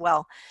us as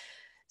well.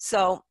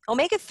 So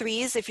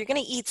omega-3s, if you're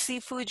going to eat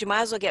seafood, you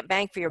might as well get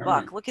bang for your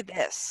buck. Look at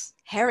this.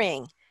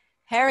 Herring.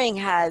 Herring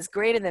has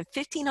greater than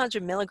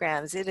 1,500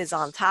 milligrams. It is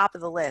on top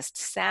of the list.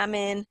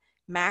 Salmon,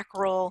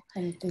 mackerel.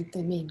 I think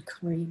they mean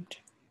creamed.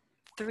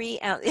 3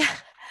 ounces.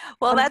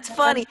 Well, that's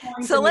funny.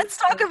 So let's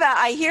talk about,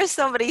 I hear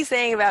somebody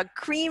saying about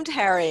creamed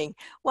herring.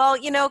 Well,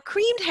 you know,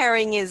 creamed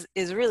herring is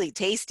really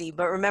tasty,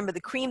 but remember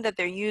the cream that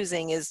they're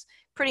using is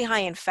pretty high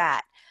in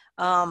fat.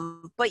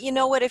 But you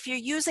know what, if you're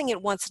using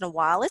it once in a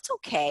while, it's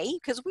okay,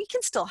 because we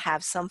can still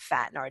have some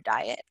fat in our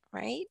diet,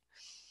 right?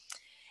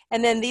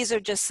 And then these are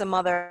just some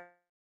other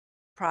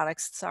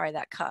products. Sorry,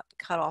 that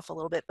cut off a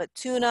little bit, but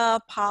tuna,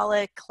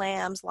 pollock,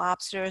 clams,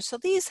 lobsters. So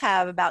these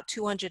have about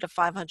 200 to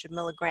 500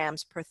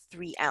 milligrams per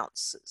 3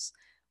 ounces,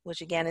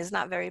 which again is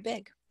not very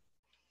big.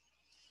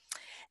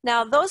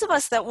 Now, those of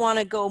us that want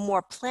to go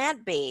more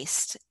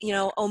plant-based, you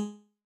know,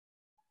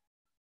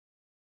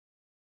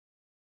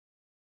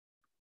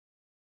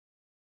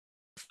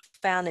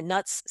 found in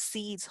nuts,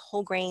 seeds,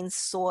 whole grains,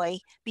 soy,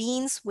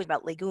 beans, what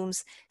about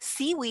legumes,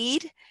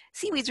 seaweed.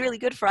 Seaweed's really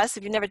good for us.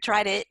 If you've never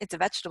tried it, it's a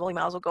vegetable. You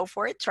might as well go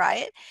for it. Try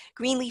it.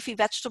 Green leafy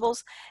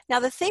vegetables. Now,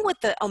 the thing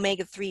with the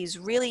omega-3s,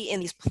 really in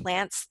these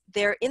plants,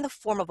 they're in the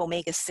form of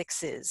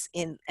omega-6s,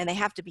 and they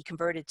have to be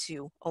converted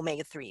to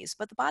omega-3s,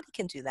 but the body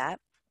can do that.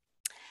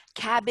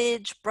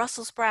 Cabbage,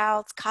 Brussels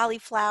sprouts,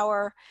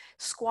 cauliflower,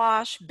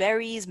 squash,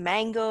 berries,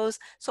 mangoes.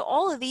 So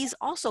all of these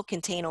also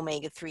contain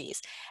omega-3s.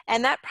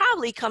 And that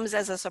probably comes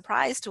as a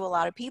surprise to a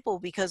lot of people,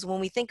 because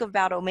when we think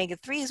about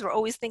omega-3s, we're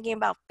always thinking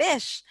about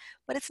fish,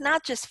 but it's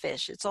not just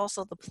fish, it's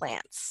also the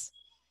plants.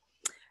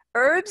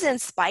 Herbs and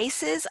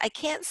spices, I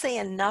can't say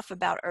enough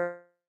about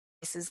herbs.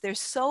 They're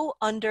so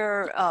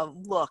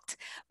underlooked.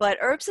 But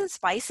herbs and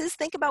spices,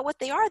 think about what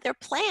they are. They're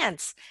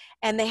plants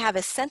and they have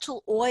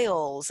essential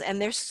oils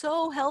and they're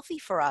so healthy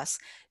for us.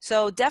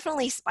 So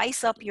definitely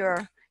spice up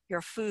your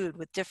food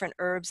with different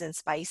herbs and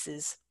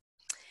spices.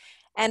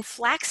 And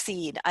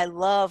flaxseed, I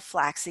love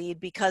flaxseed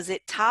because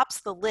it tops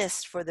the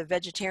list for the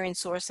vegetarian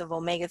source of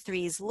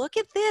omega-3s. Look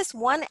at this,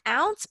 1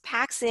 ounce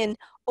packs in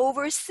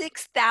over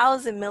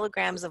 6,000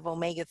 milligrams of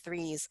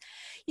omega-3s.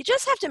 You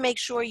just have to make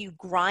sure you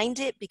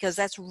grind it because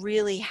that's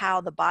really how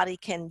the body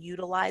can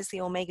utilize the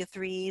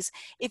omega-3s.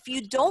 If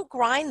you don't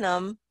grind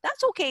them,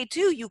 that's okay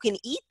too. You can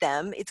eat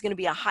them. It's going to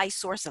be a high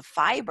source of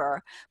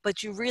fiber,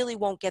 but you really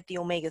won't get the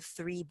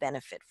omega-3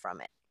 benefit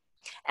from it.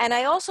 And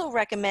I also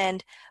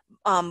recommend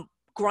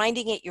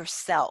grinding it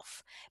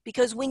yourself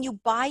because when you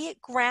buy it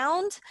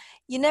ground,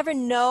 you never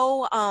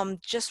know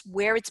just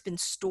where it's been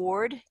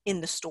stored in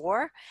the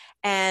store.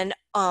 And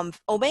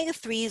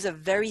omega-3s are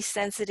very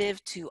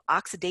sensitive to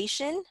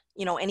oxidation,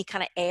 any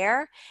kind of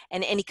air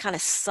and any kind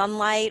of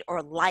sunlight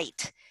or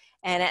light.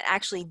 And it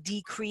actually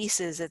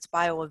decreases its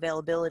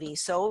bioavailability.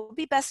 So it would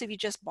be best if you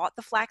just bought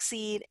the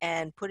flaxseed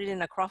and put it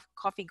in a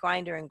coffee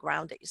grinder and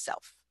ground it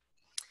yourself.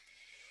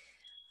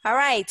 All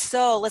right,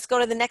 so let's go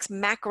to the next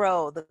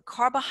macro, the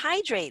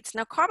carbohydrates.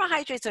 Now,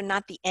 carbohydrates are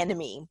not the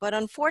enemy, but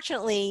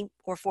unfortunately,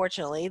 or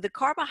fortunately, the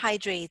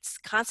carbohydrates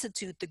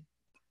constitute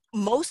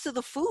most of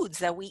the foods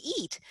that we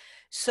eat.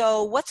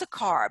 So what's a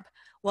carb?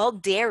 Well,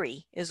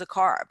 dairy is a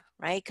carb,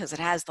 right? Because it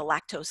has the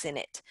lactose in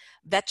it.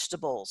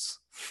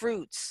 Vegetables,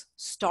 fruits,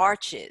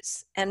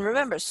 starches. And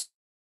remember,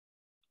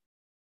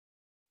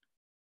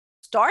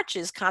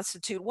 starches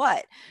constitute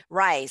what?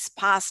 Rice,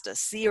 pasta,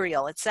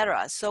 cereal,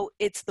 etc. So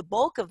it's the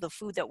bulk of the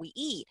food that we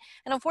eat.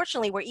 And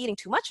unfortunately, we're eating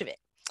too much of it.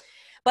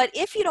 But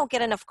if you don't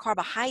get enough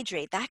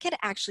carbohydrate, that could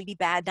actually be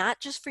bad,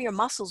 not just for your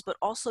muscles, but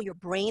also your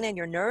brain and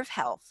your nerve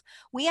health.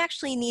 We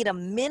actually need a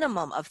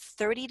minimum of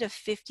 30 to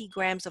 50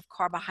 grams of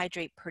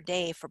carbohydrate per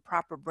day for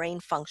proper brain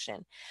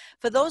function.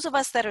 For those of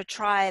us that have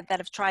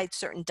tried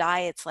certain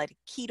diets like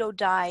a keto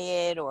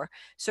diet or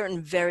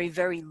certain very,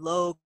 very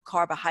low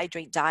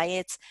carbohydrate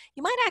diets,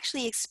 you might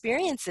actually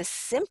experience this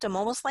symptom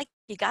almost like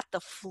you got the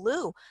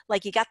flu,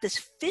 like you got this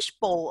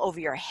fishbowl over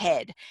your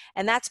head.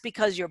 And that's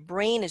because your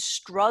brain is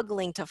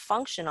struggling to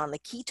function on the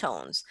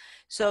ketones.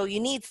 So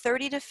you need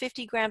 30 to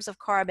 50 grams of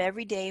carb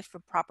every day for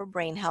proper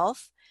brain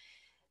health.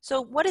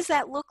 So what does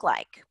that look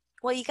like?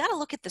 Well, you got to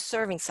look at the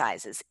serving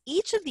sizes.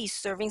 Each of these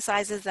serving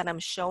sizes that I'm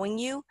showing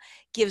you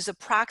gives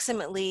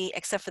approximately,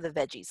 except for the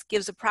veggies,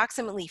 gives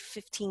approximately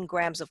 15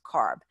 grams of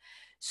carb.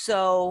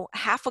 So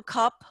half a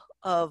cup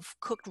of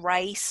cooked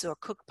rice or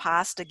cooked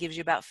pasta gives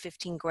you about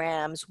 15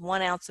 grams,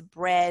 1 ounce of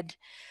bread,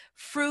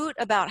 fruit,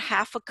 about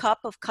half a cup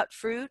of cut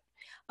fruit.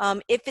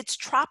 If it's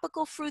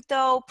tropical fruit,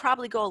 though,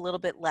 probably go a little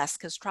bit less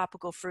because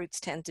tropical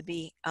fruits tend to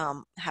be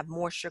have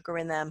more sugar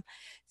in them.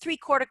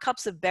 3/4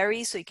 cups of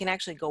berries, so you can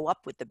actually go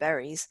up with the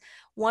berries.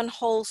 One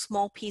whole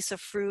small piece of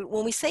fruit.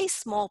 When we say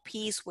small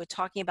piece, we're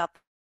talking about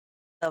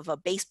of a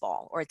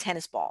baseball or a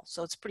tennis ball,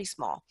 so it's pretty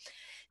small.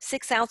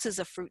 6 ounces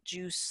of fruit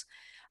juice.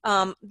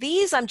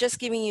 These, I'm just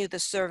giving you the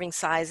serving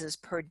sizes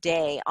per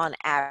day on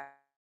average,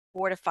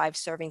 4 to 5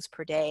 servings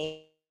per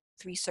day,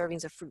 3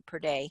 servings of fruit per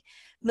day.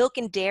 Milk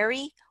and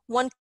dairy,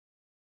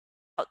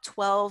 about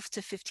 12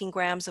 to 15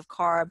 grams of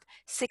carb,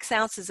 6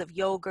 ounces of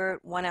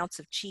yogurt, 1 ounce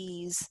of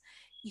cheese.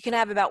 You can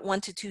have about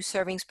 1 to 2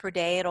 servings per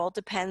day. It all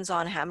depends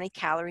on how many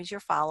calories you're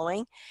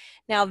following.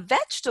 Now,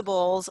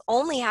 vegetables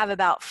only have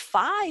about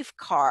 5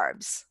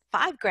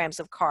 grams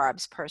of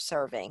carbs per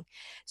serving.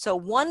 So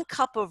 1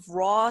 cup of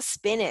raw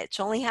spinach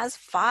only has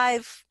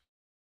 5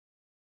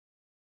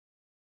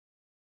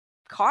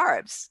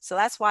 carbs. So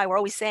that's why we're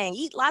always saying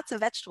eat lots of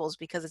vegetables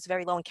because it's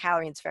very low in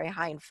calorie and it's very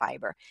high in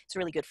fiber. It's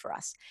really good for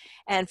us.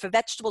 And for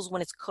vegetables,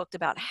 when it's cooked,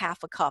 about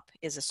half a cup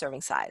is a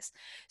serving size.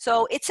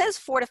 So it says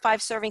 4 to 5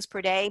 servings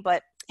per day,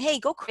 but hey,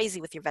 go crazy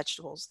with your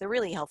vegetables. They're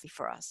really healthy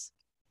for us.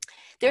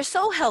 They're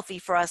so healthy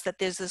for us that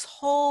there's this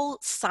whole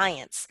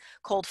science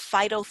called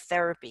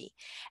phytotherapy.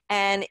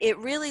 And it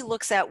really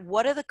looks at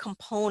what are the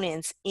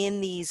components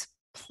in these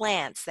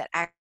plants that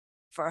act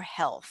for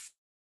health.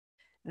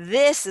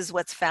 This is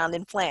what's found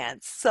in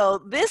plants. So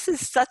this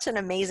is such an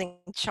amazing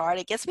chart.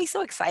 It gets me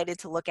so excited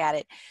to look at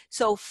it.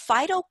 So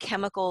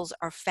phytochemicals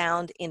are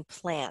found in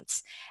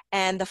plants.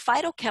 And the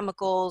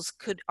phytochemicals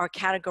are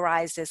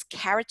categorized as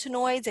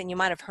carotenoids, and you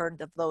might have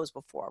heard of those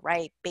before,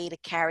 right? Beta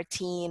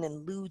carotene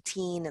and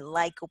lutein and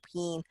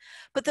lycopene.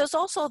 But there's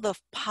also the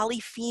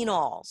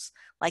polyphenols,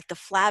 like the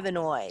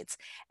flavonoids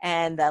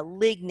and the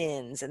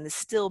lignins and the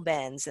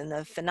stilbenes and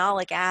the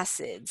phenolic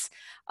acids.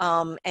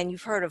 And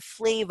you've heard of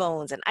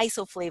flavones and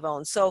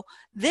isoflavones. So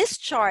this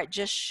chart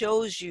just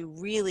shows you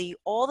really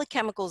all the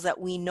chemicals that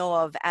we know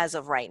of as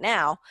of right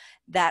now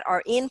that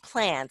are in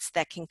plants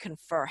that can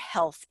confer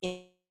health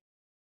in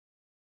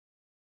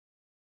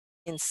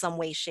some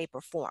way, shape, or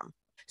form.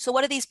 So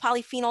what do these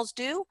polyphenols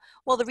do?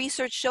 Well, the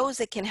research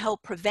shows it can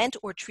help prevent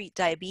or treat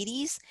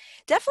diabetes.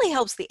 Definitely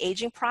helps the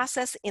aging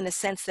process in the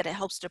sense that it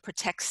helps to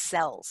protect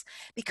cells.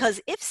 Because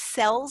if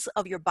cells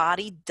of your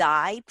body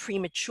die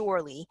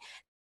prematurely,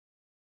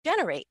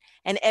 generate,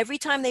 and every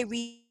time they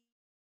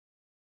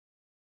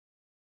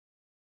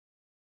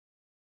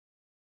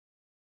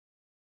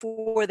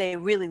before they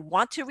really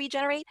want to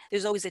regenerate,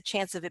 there's always a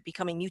chance of it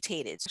becoming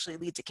mutated, actually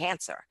lead to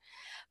cancer,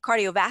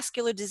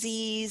 cardiovascular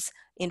disease,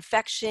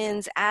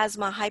 infections,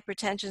 asthma,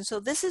 hypertension. So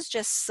this is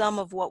just some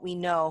of what we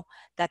know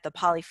that the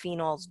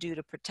polyphenols do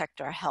to protect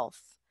our health.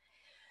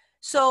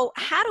 So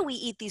how do we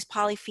eat these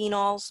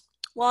polyphenols?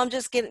 Well, I'm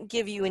just going to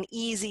give you an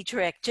easy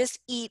trick. Just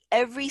eat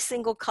every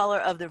single color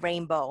of the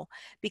rainbow,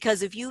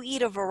 because if you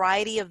eat a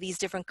variety of these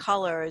different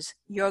colors,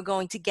 you're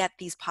going to get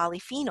these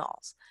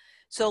polyphenols.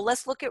 So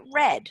let's look at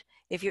red.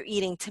 If you're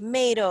eating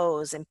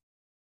tomatoes and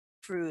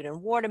fruit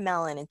and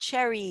watermelon and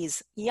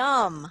cherries,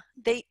 yum.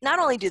 They not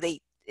only do they,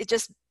 it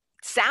just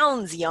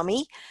sounds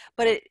yummy,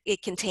 but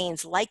it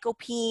contains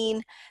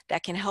lycopene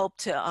that can help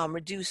to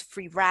reduce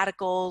free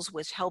radicals,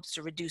 which helps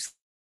to reduce.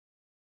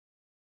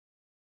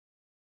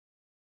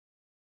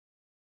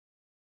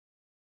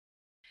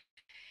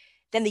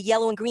 Then the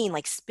yellow and green,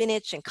 like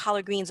spinach and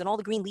collard greens and all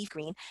the green leaf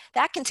green,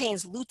 that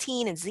contains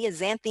lutein and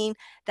zeaxanthin.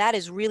 That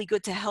is really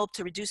good to help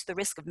to reduce the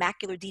risk of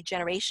macular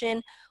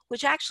degeneration,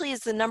 which actually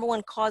is the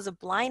 #1 cause of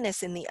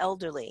blindness in the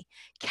elderly.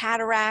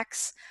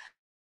 Cataracts,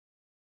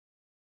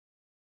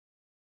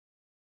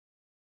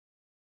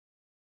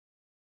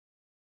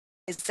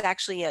 it's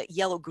actually a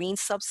yellow-green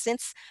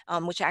substance,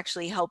 which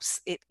actually helps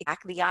it attack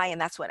the eye,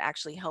 and that's what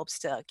actually helps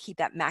to keep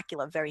that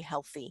macula very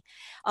healthy.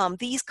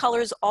 These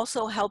colors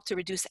also help to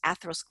reduce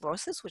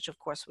atherosclerosis, which of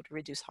course would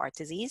reduce heart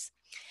disease.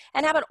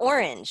 And how about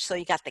orange? So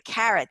you got the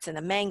carrots and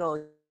the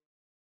mango,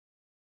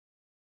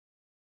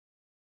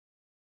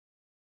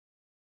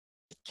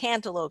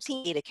 cantaloupes,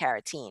 beta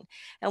carotene.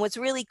 And what's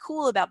really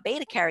cool about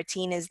beta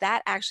carotene is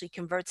that actually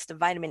converts to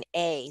vitamin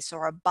A. So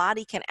our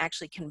body can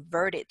actually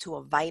convert it to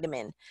a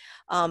vitamin.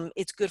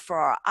 It's good for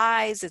our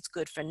eyes. It's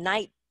good for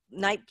night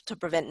to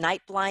prevent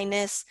night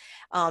blindness.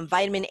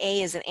 Vitamin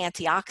A is an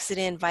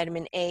antioxidant.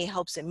 Vitamin A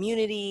helps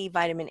immunity.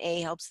 Vitamin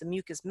A helps the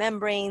mucous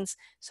membranes.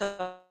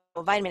 So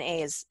vitamin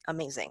A is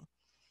amazing.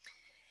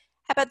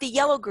 How about the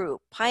yellow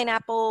group?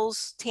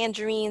 Pineapples,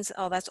 tangerines.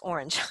 Oh, that's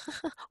orange.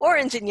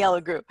 Orange and yellow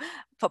group.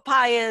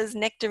 Papayas,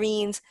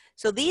 nectarines.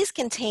 So these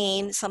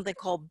contain something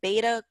called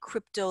beta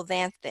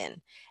cryptolanthin.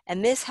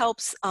 And this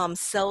helps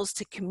cells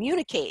to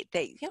communicate.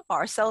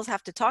 Our cells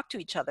have to talk to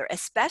each other,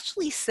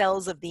 especially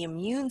cells of the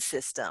immune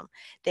system.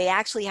 They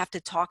actually have to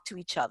talk to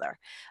each other.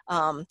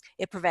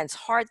 It prevents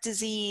heart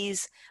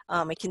disease.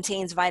 It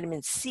contains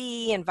vitamin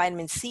C, and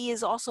vitamin C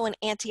is also an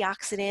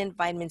antioxidant.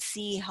 Vitamin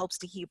C helps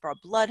to keep our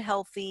blood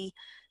healthy.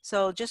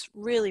 So just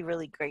really,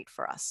 really great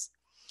for us.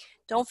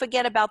 Don't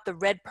forget about the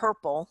red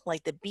purple,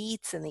 like the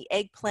beets and the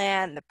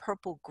eggplant, the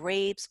purple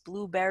grapes,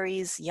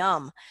 blueberries,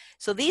 yum.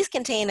 So these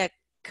contain a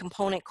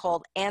component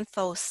called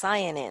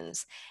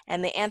anthocyanins,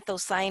 and the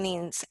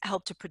anthocyanins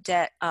help to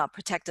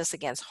protect us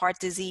against heart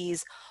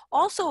disease.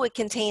 Also, it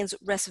contains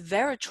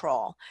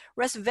resveratrol.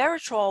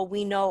 Resveratrol,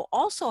 we know,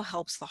 also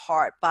helps the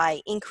heart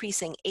by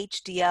increasing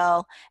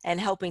HDL and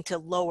helping to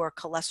lower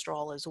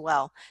cholesterol as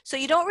well. So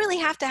you don't really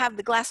have to have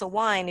the glass of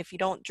wine if you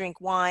don't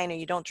drink wine or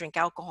you don't drink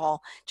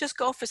alcohol. Just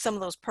go for some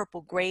of those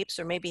purple grapes,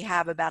 or maybe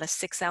have about a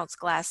 6-ounce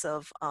glass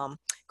of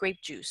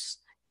grape juice,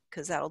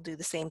 because that'll do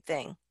the same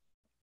thing.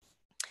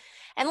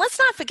 And let's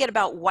not forget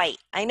about white.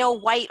 I know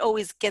white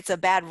always gets a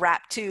bad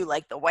rap too,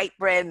 like the white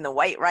bread and the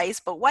white rice,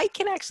 but white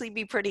can actually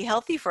be pretty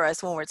healthy for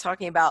us when we're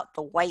talking about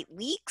the white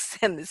leeks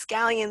and the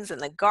scallions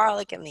and the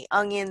garlic and the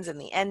onions and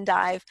the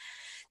endive.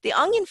 The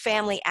onion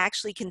family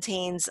actually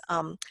contains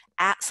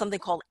something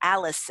called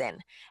allicin.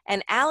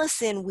 And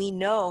allicin, we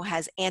know,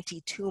 has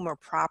anti-tumor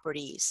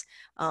properties.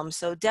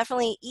 So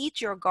definitely eat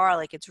your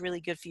garlic. It's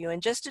really good for you.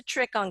 And just a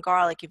trick on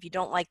garlic, if you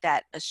don't like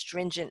that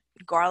astringent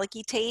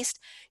garlicky taste,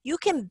 you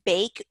can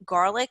bake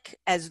garlic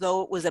as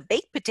though it was a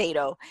baked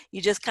potato.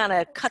 You just kind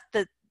of cut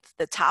the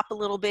top a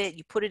little bit,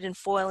 you put it in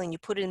foil and you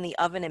put it in the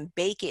oven and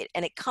bake it,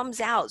 and it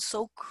comes out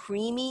so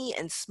creamy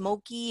and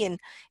smoky, and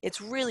it's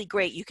really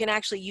great. You can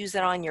actually use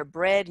that on your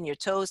bread and your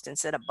toast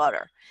instead of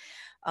butter.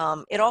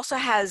 It also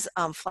has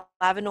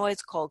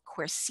flavonoids called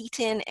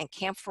quercetin and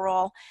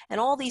camphorol, and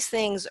all these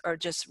things are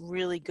just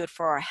really good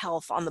for our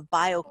health on the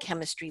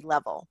biochemistry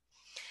level.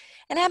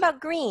 And how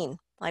about green?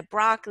 Like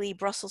broccoli,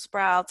 Brussels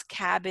sprouts,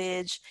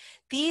 cabbage.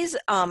 These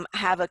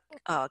have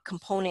a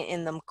component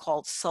in them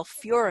called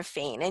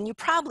sulforaphane. And you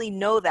probably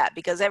know that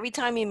because every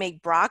time you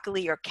make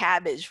broccoli or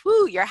cabbage,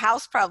 whoo, your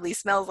house probably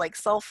smells like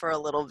sulfur a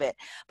little bit.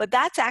 But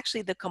that's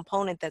actually the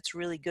component that's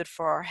really good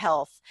for our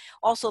health.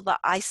 Also the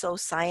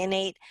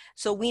isocyanate.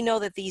 So we know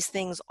that these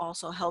things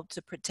also help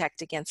to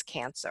protect against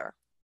cancer.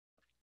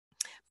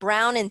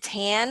 Brown and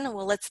tan,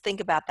 well, let's think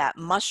about that.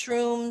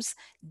 Mushrooms,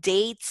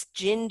 dates,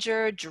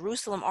 ginger,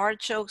 Jerusalem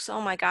artichokes.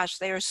 Oh my gosh,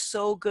 they are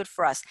so good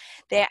for us.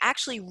 They're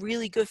actually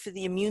really good for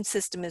the immune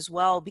system as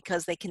well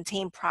because they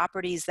contain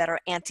properties that are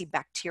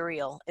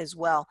antibacterial as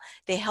well.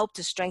 They help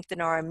to strengthen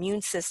our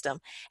immune system,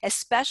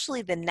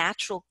 especially the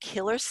natural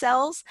killer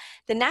cells.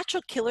 The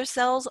natural killer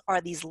cells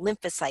are these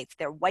lymphocytes.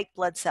 They're white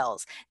blood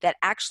cells that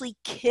actually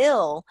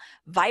kill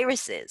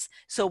viruses.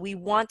 So we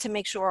want to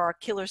make sure our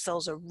killer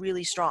cells are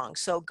really strong.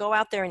 So go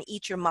out there and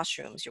eat your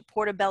mushrooms, your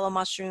portobello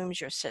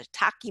mushrooms, your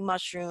shiitake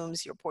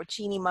mushrooms, your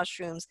porcini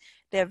mushrooms.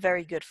 They're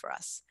very good for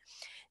us.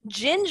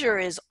 Ginger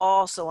is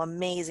also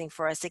amazing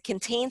for us. It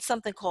contains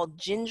something called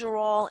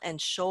gingerol and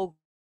shogal.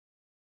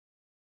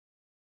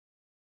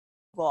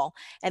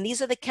 And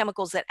these are the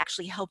chemicals that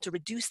actually help to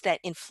reduce that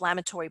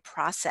inflammatory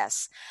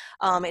process.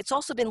 It's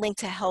also been linked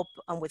to help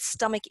with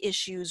stomach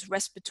issues,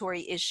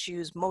 respiratory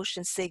issues,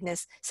 motion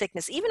sickness,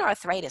 even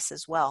arthritis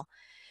as well.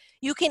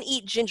 You can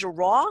eat ginger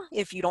raw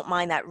if you don't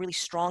mind that really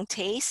strong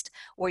taste,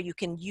 or you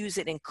can use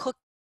it in cooked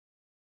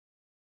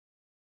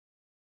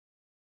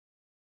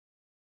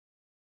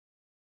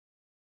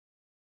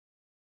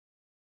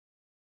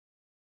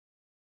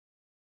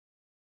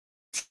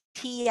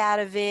tea out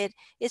of it.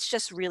 It's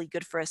just really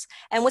good for us.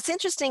 And what's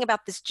interesting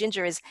about this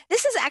ginger is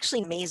this is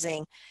actually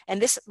amazing. And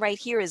this right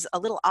here is a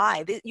little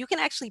eye. You can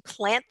actually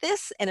plant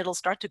this and it'll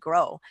start to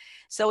grow.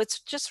 So it's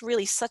just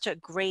really such a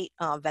great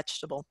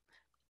vegetable.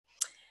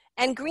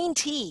 And green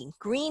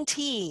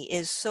tea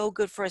is so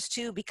good for us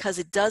too because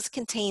it does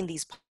contain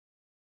these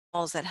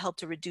polyphenols that help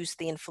to reduce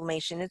the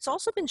inflammation. It's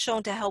also been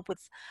shown to help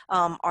with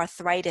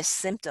arthritis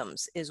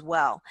symptoms as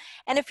well.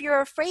 And if you're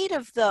afraid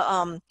of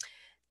the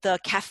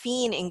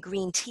caffeine in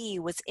green tea,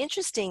 what's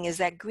interesting is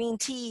that green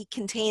tea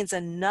contains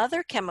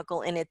another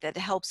chemical in it that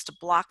helps to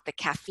block the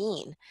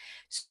caffeine.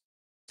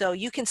 So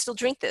you can still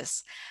drink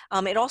this.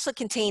 It also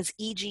contains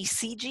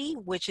EGCG,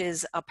 which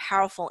is a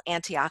powerful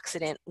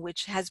antioxidant,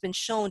 which has been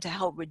shown to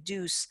help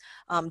reduce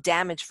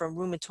damage from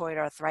rheumatoid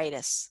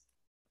arthritis.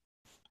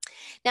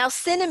 Now,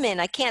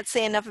 cinnamon, I can't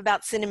say enough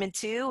about cinnamon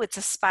too. It's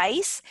a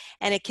spice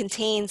and it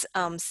contains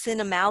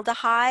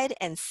cinnamaldehyde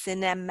and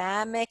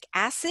cinnamamic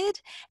acid,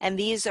 and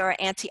these are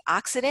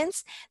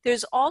antioxidants.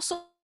 There's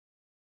also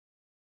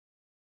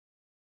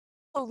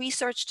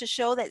research to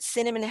show that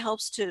cinnamon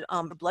helps to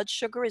blood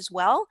sugar as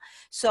well.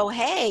 So,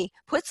 hey,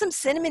 put some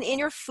cinnamon in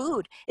your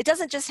food. It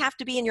doesn't just have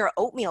to be in your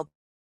oatmeal.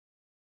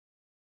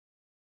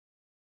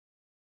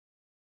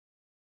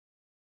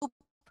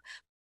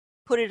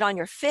 Put it on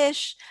your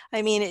fish.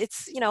 I mean,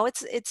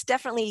 it's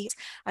definitely,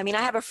 I mean,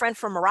 I have a friend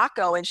from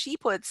Morocco and she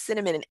puts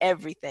cinnamon in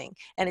everything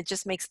and it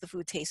just makes the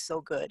food taste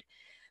so good.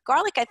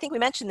 Garlic, I think we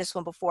mentioned this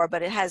one before,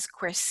 but it has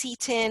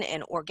quercetin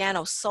and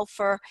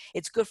organosulfur.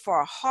 It's good for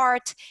our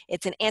heart.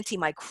 It's an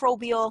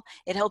antimicrobial.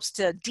 It helps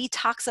to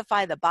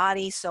detoxify the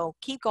body. So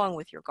keep going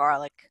with your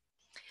garlic.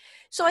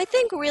 So I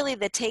think really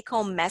the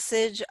take-home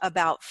message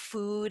about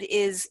food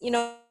is,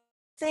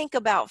 think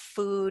about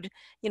food,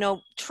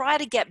 try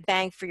to get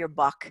bang for your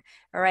buck.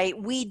 All right.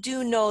 We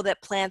do know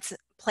that plants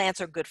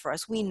are good for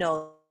us. We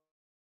know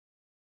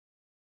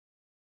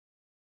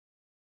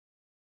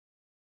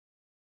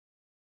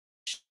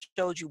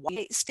showed you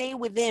why. Stay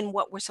within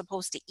what we're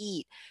supposed to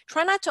eat.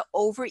 Try not to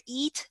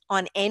overeat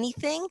on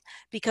anything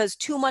because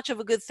too much of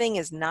a good thing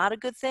is not a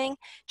good thing.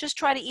 Just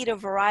try to eat a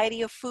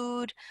variety of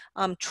food,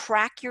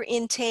 track your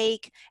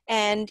intake,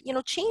 and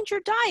change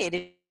your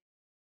diet.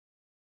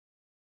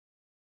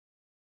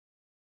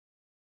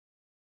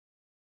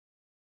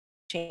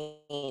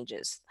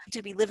 Changes.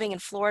 To be living in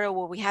Florida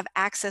where we have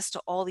access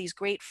to all these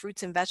great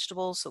fruits and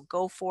vegetables, so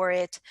go for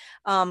it.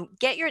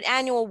 Get your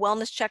annual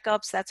wellness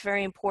checkups. That's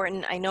very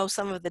important. I know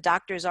some of the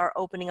doctors are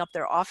opening up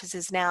their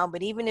offices now,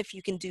 but even if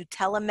you can do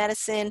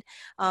telemedicine,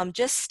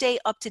 just stay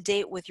up to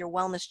date with your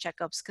wellness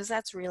checkups because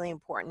that's really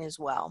important as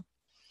well.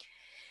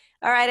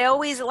 All right, I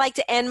always like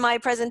to end my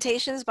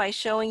presentations by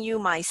showing you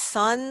my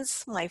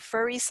sons, my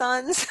furry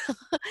sons.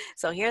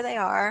 So here they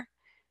are.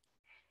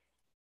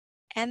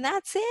 And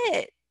that's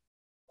it.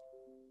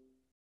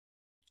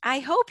 I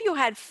hope you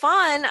had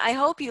fun. I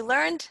hope you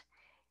learned.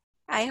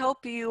 I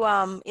hope you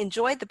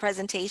enjoyed the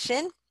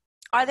presentation.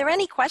 Are there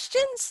any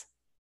questions?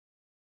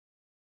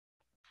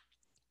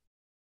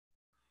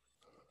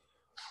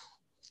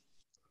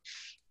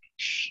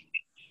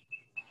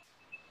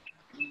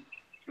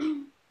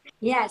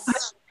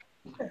 Yes.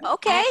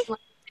 Okay.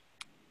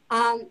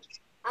 I'm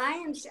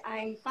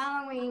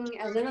following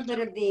a little bit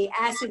of the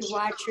Acid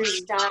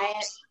Watchers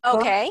diet.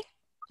 Okay.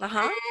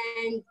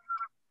 And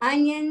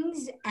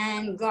onions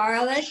and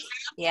garlic.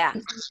 Yeah.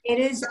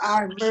 Potatoes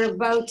are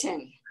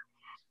verboten.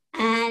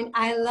 And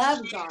I love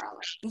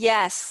garlic.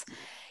 Yes.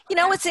 You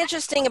know what's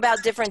interesting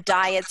about different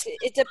diets?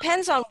 It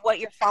depends on what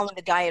you're following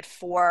the diet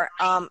for.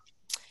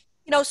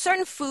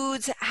 Certain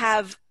foods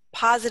have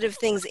positive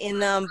things in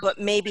them, but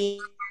maybe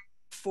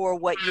for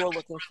what you're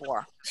looking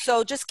for.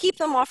 So just keep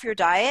them off your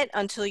diet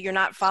until you're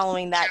not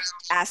following that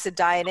acid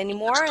diet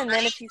anymore. And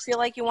then if you feel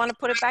like you want to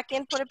put it back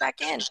in, put it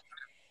back in.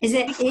 Is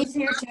it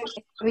easier to,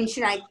 I mean,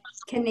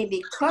 can they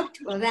be cooked?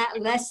 Will that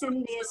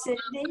lessen the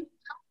acidity?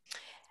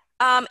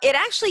 It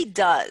actually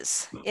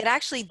does. It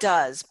actually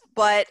does.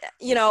 But,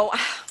 you know,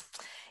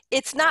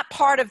 it's not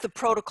part of the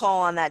protocol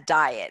on that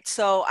diet.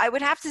 So I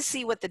would have to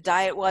see what the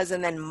diet was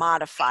and then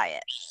modify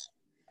it.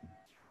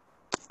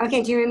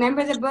 Okay, do you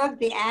remember the book,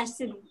 The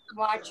Acid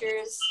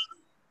Watchers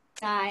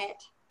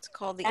Diet? It's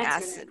called the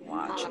That's Acid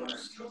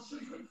Watchers.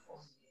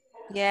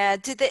 Yeah.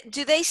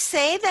 Do they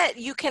say that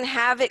you can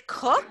have it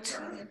cooked?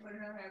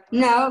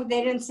 No,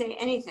 they didn't say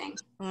anything.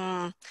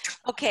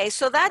 Okay,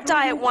 so that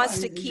diet wants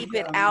to keep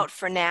it out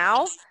for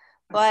now.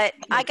 But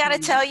I got to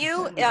tell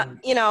you,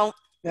 you know,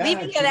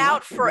 leaving it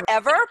out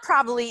forever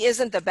probably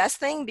isn't the best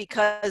thing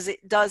because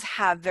it does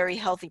have very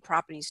healthy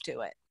properties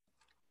to it.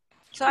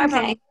 So I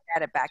probably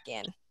add it back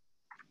in.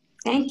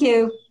 Thank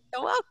you.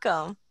 You're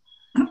welcome.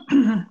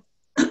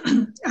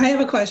 I have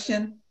a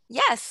question.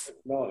 Yes.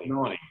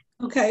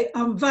 Okay,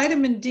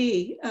 vitamin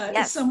D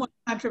Yes. is somewhat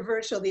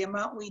controversial, the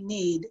amount we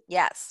need.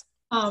 Yes.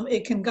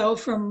 It can go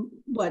from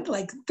what,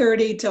 like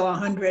 30 to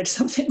 100,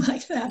 something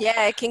like that.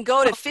 Yeah, it can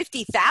go to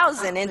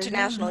 50,000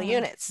 international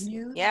units.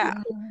 Yeah.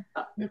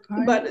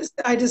 But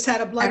I just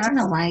had a blood I don't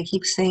know why I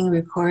keep saying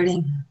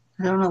recording.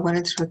 I don't know what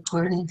it's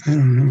recording.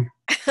 So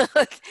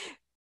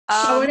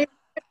anyway,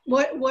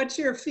 what's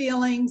your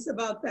feelings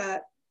about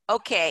that?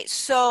 Okay,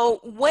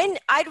 so when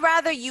I'd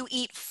rather you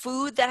eat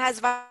food that has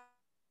vitamin,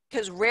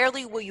 because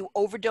rarely will you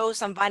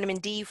overdose on vitamin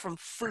D from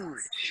food.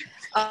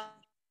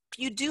 If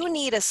you do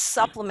need a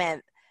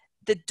supplement,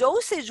 the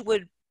dosage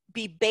would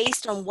be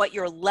based on what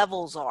your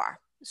levels are.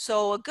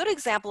 So a good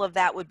example of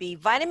that would be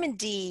vitamin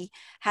D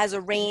has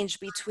a range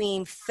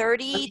between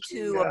 30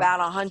 to about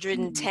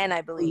 110,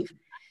 I believe.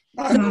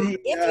 So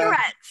if you're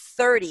at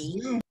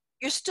 30,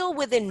 you're still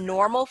within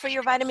normal for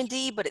your vitamin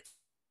D, but it's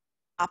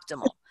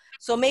optimal.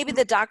 So maybe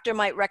the doctor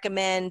might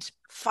recommend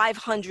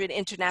 500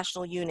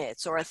 international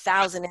units or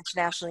 1,000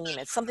 international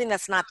units, something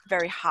that's not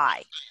very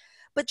high.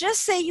 But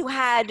just say you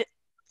had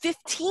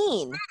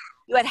 15,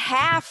 you had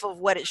half of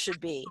what it should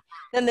be,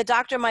 then the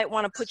doctor might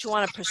want to put you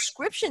on a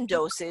prescription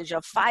dosage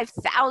of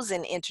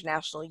 5,000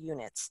 international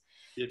units.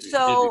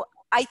 So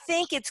I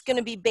think it's going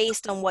to be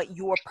based on what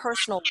your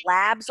personal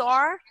labs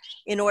are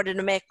in order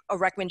to make a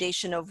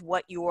recommendation of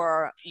what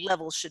your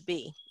levels should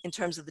be in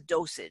terms of the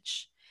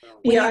dosage.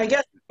 Yeah, I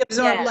guess we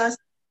absorb less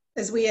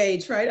as we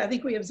age, right? I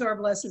think we absorb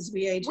less as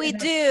we age. We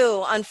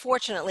do,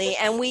 unfortunately,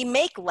 and we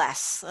make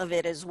less of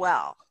it as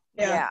well.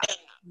 Yeah.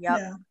 Yep.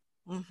 Yeah.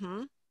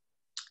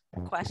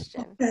 Mm-hmm.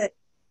 Question. Okay.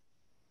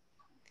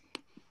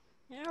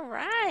 All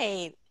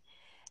right.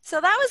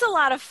 So that was a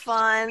lot of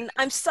fun.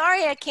 I'm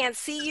sorry I can't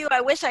see you. I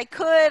wish I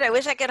could. I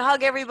wish I could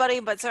hug everybody,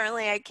 but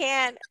certainly I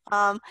can't.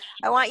 I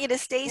want you to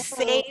stay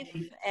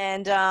safe.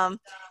 And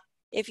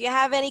if you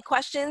have any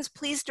questions,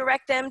 please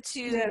direct them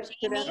to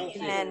Jamie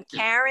and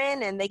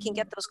Karen, and they can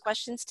get those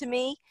questions to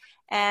me.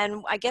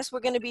 And I guess we're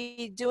going to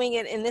be doing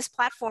it in this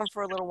platform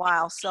for a little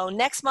while. So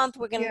next month,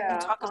 we're going to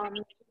talk about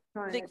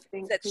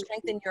things that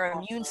strengthen your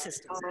immune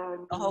system.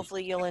 So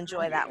hopefully you'll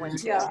enjoy that one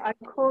too. Yeah, I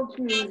called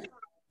you.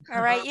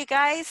 All right, you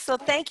guys. So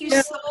thank you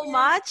so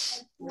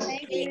much.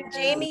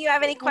 Jamie, you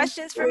have any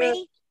questions for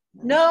me?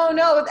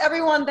 No,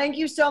 everyone, thank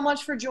you so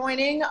much for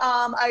joining.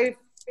 I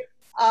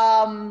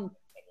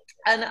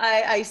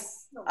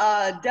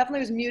definitely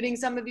was muting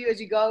some of you as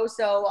you go,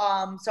 so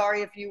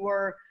sorry if you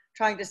were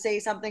trying to say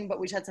something, but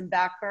we just had some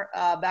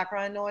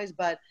background noise.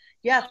 But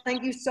yeah,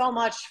 thank you so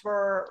much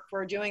for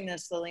doing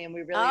this, Lillian.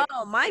 We really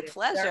my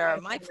pleasure.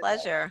 My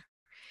pleasure.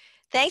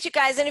 Thanks, you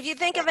guys. And if you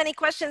think of any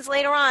questions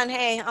later on,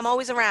 hey, I'm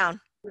always around.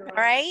 All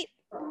right.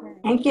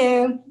 Thank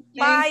you.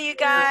 Bye, you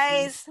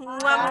guys.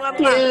 Thank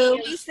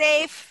you. Be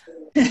safe.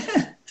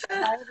 Bye,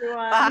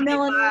 everyone. Bye.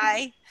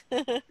 Melanie.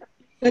 Bye.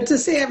 Good to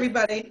see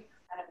everybody.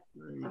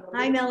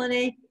 Hi,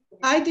 Melanie.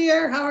 Hi,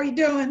 dear. How are you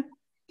doing?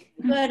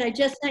 Good. I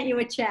just sent you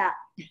a chat.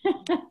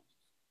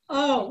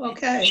 Oh,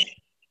 okay.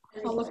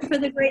 I'll look for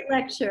the great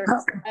lecture.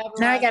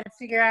 Now I got to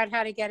figure out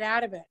how to get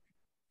out of it.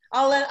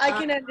 I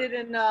can end it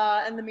in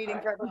the meeting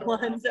for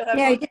everyone. So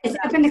Yeah, it's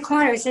up in the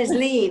corner. It says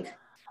leave.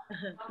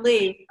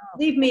 Leave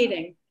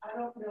meeting.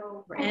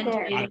 End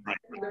meeting.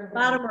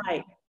 Bottom right.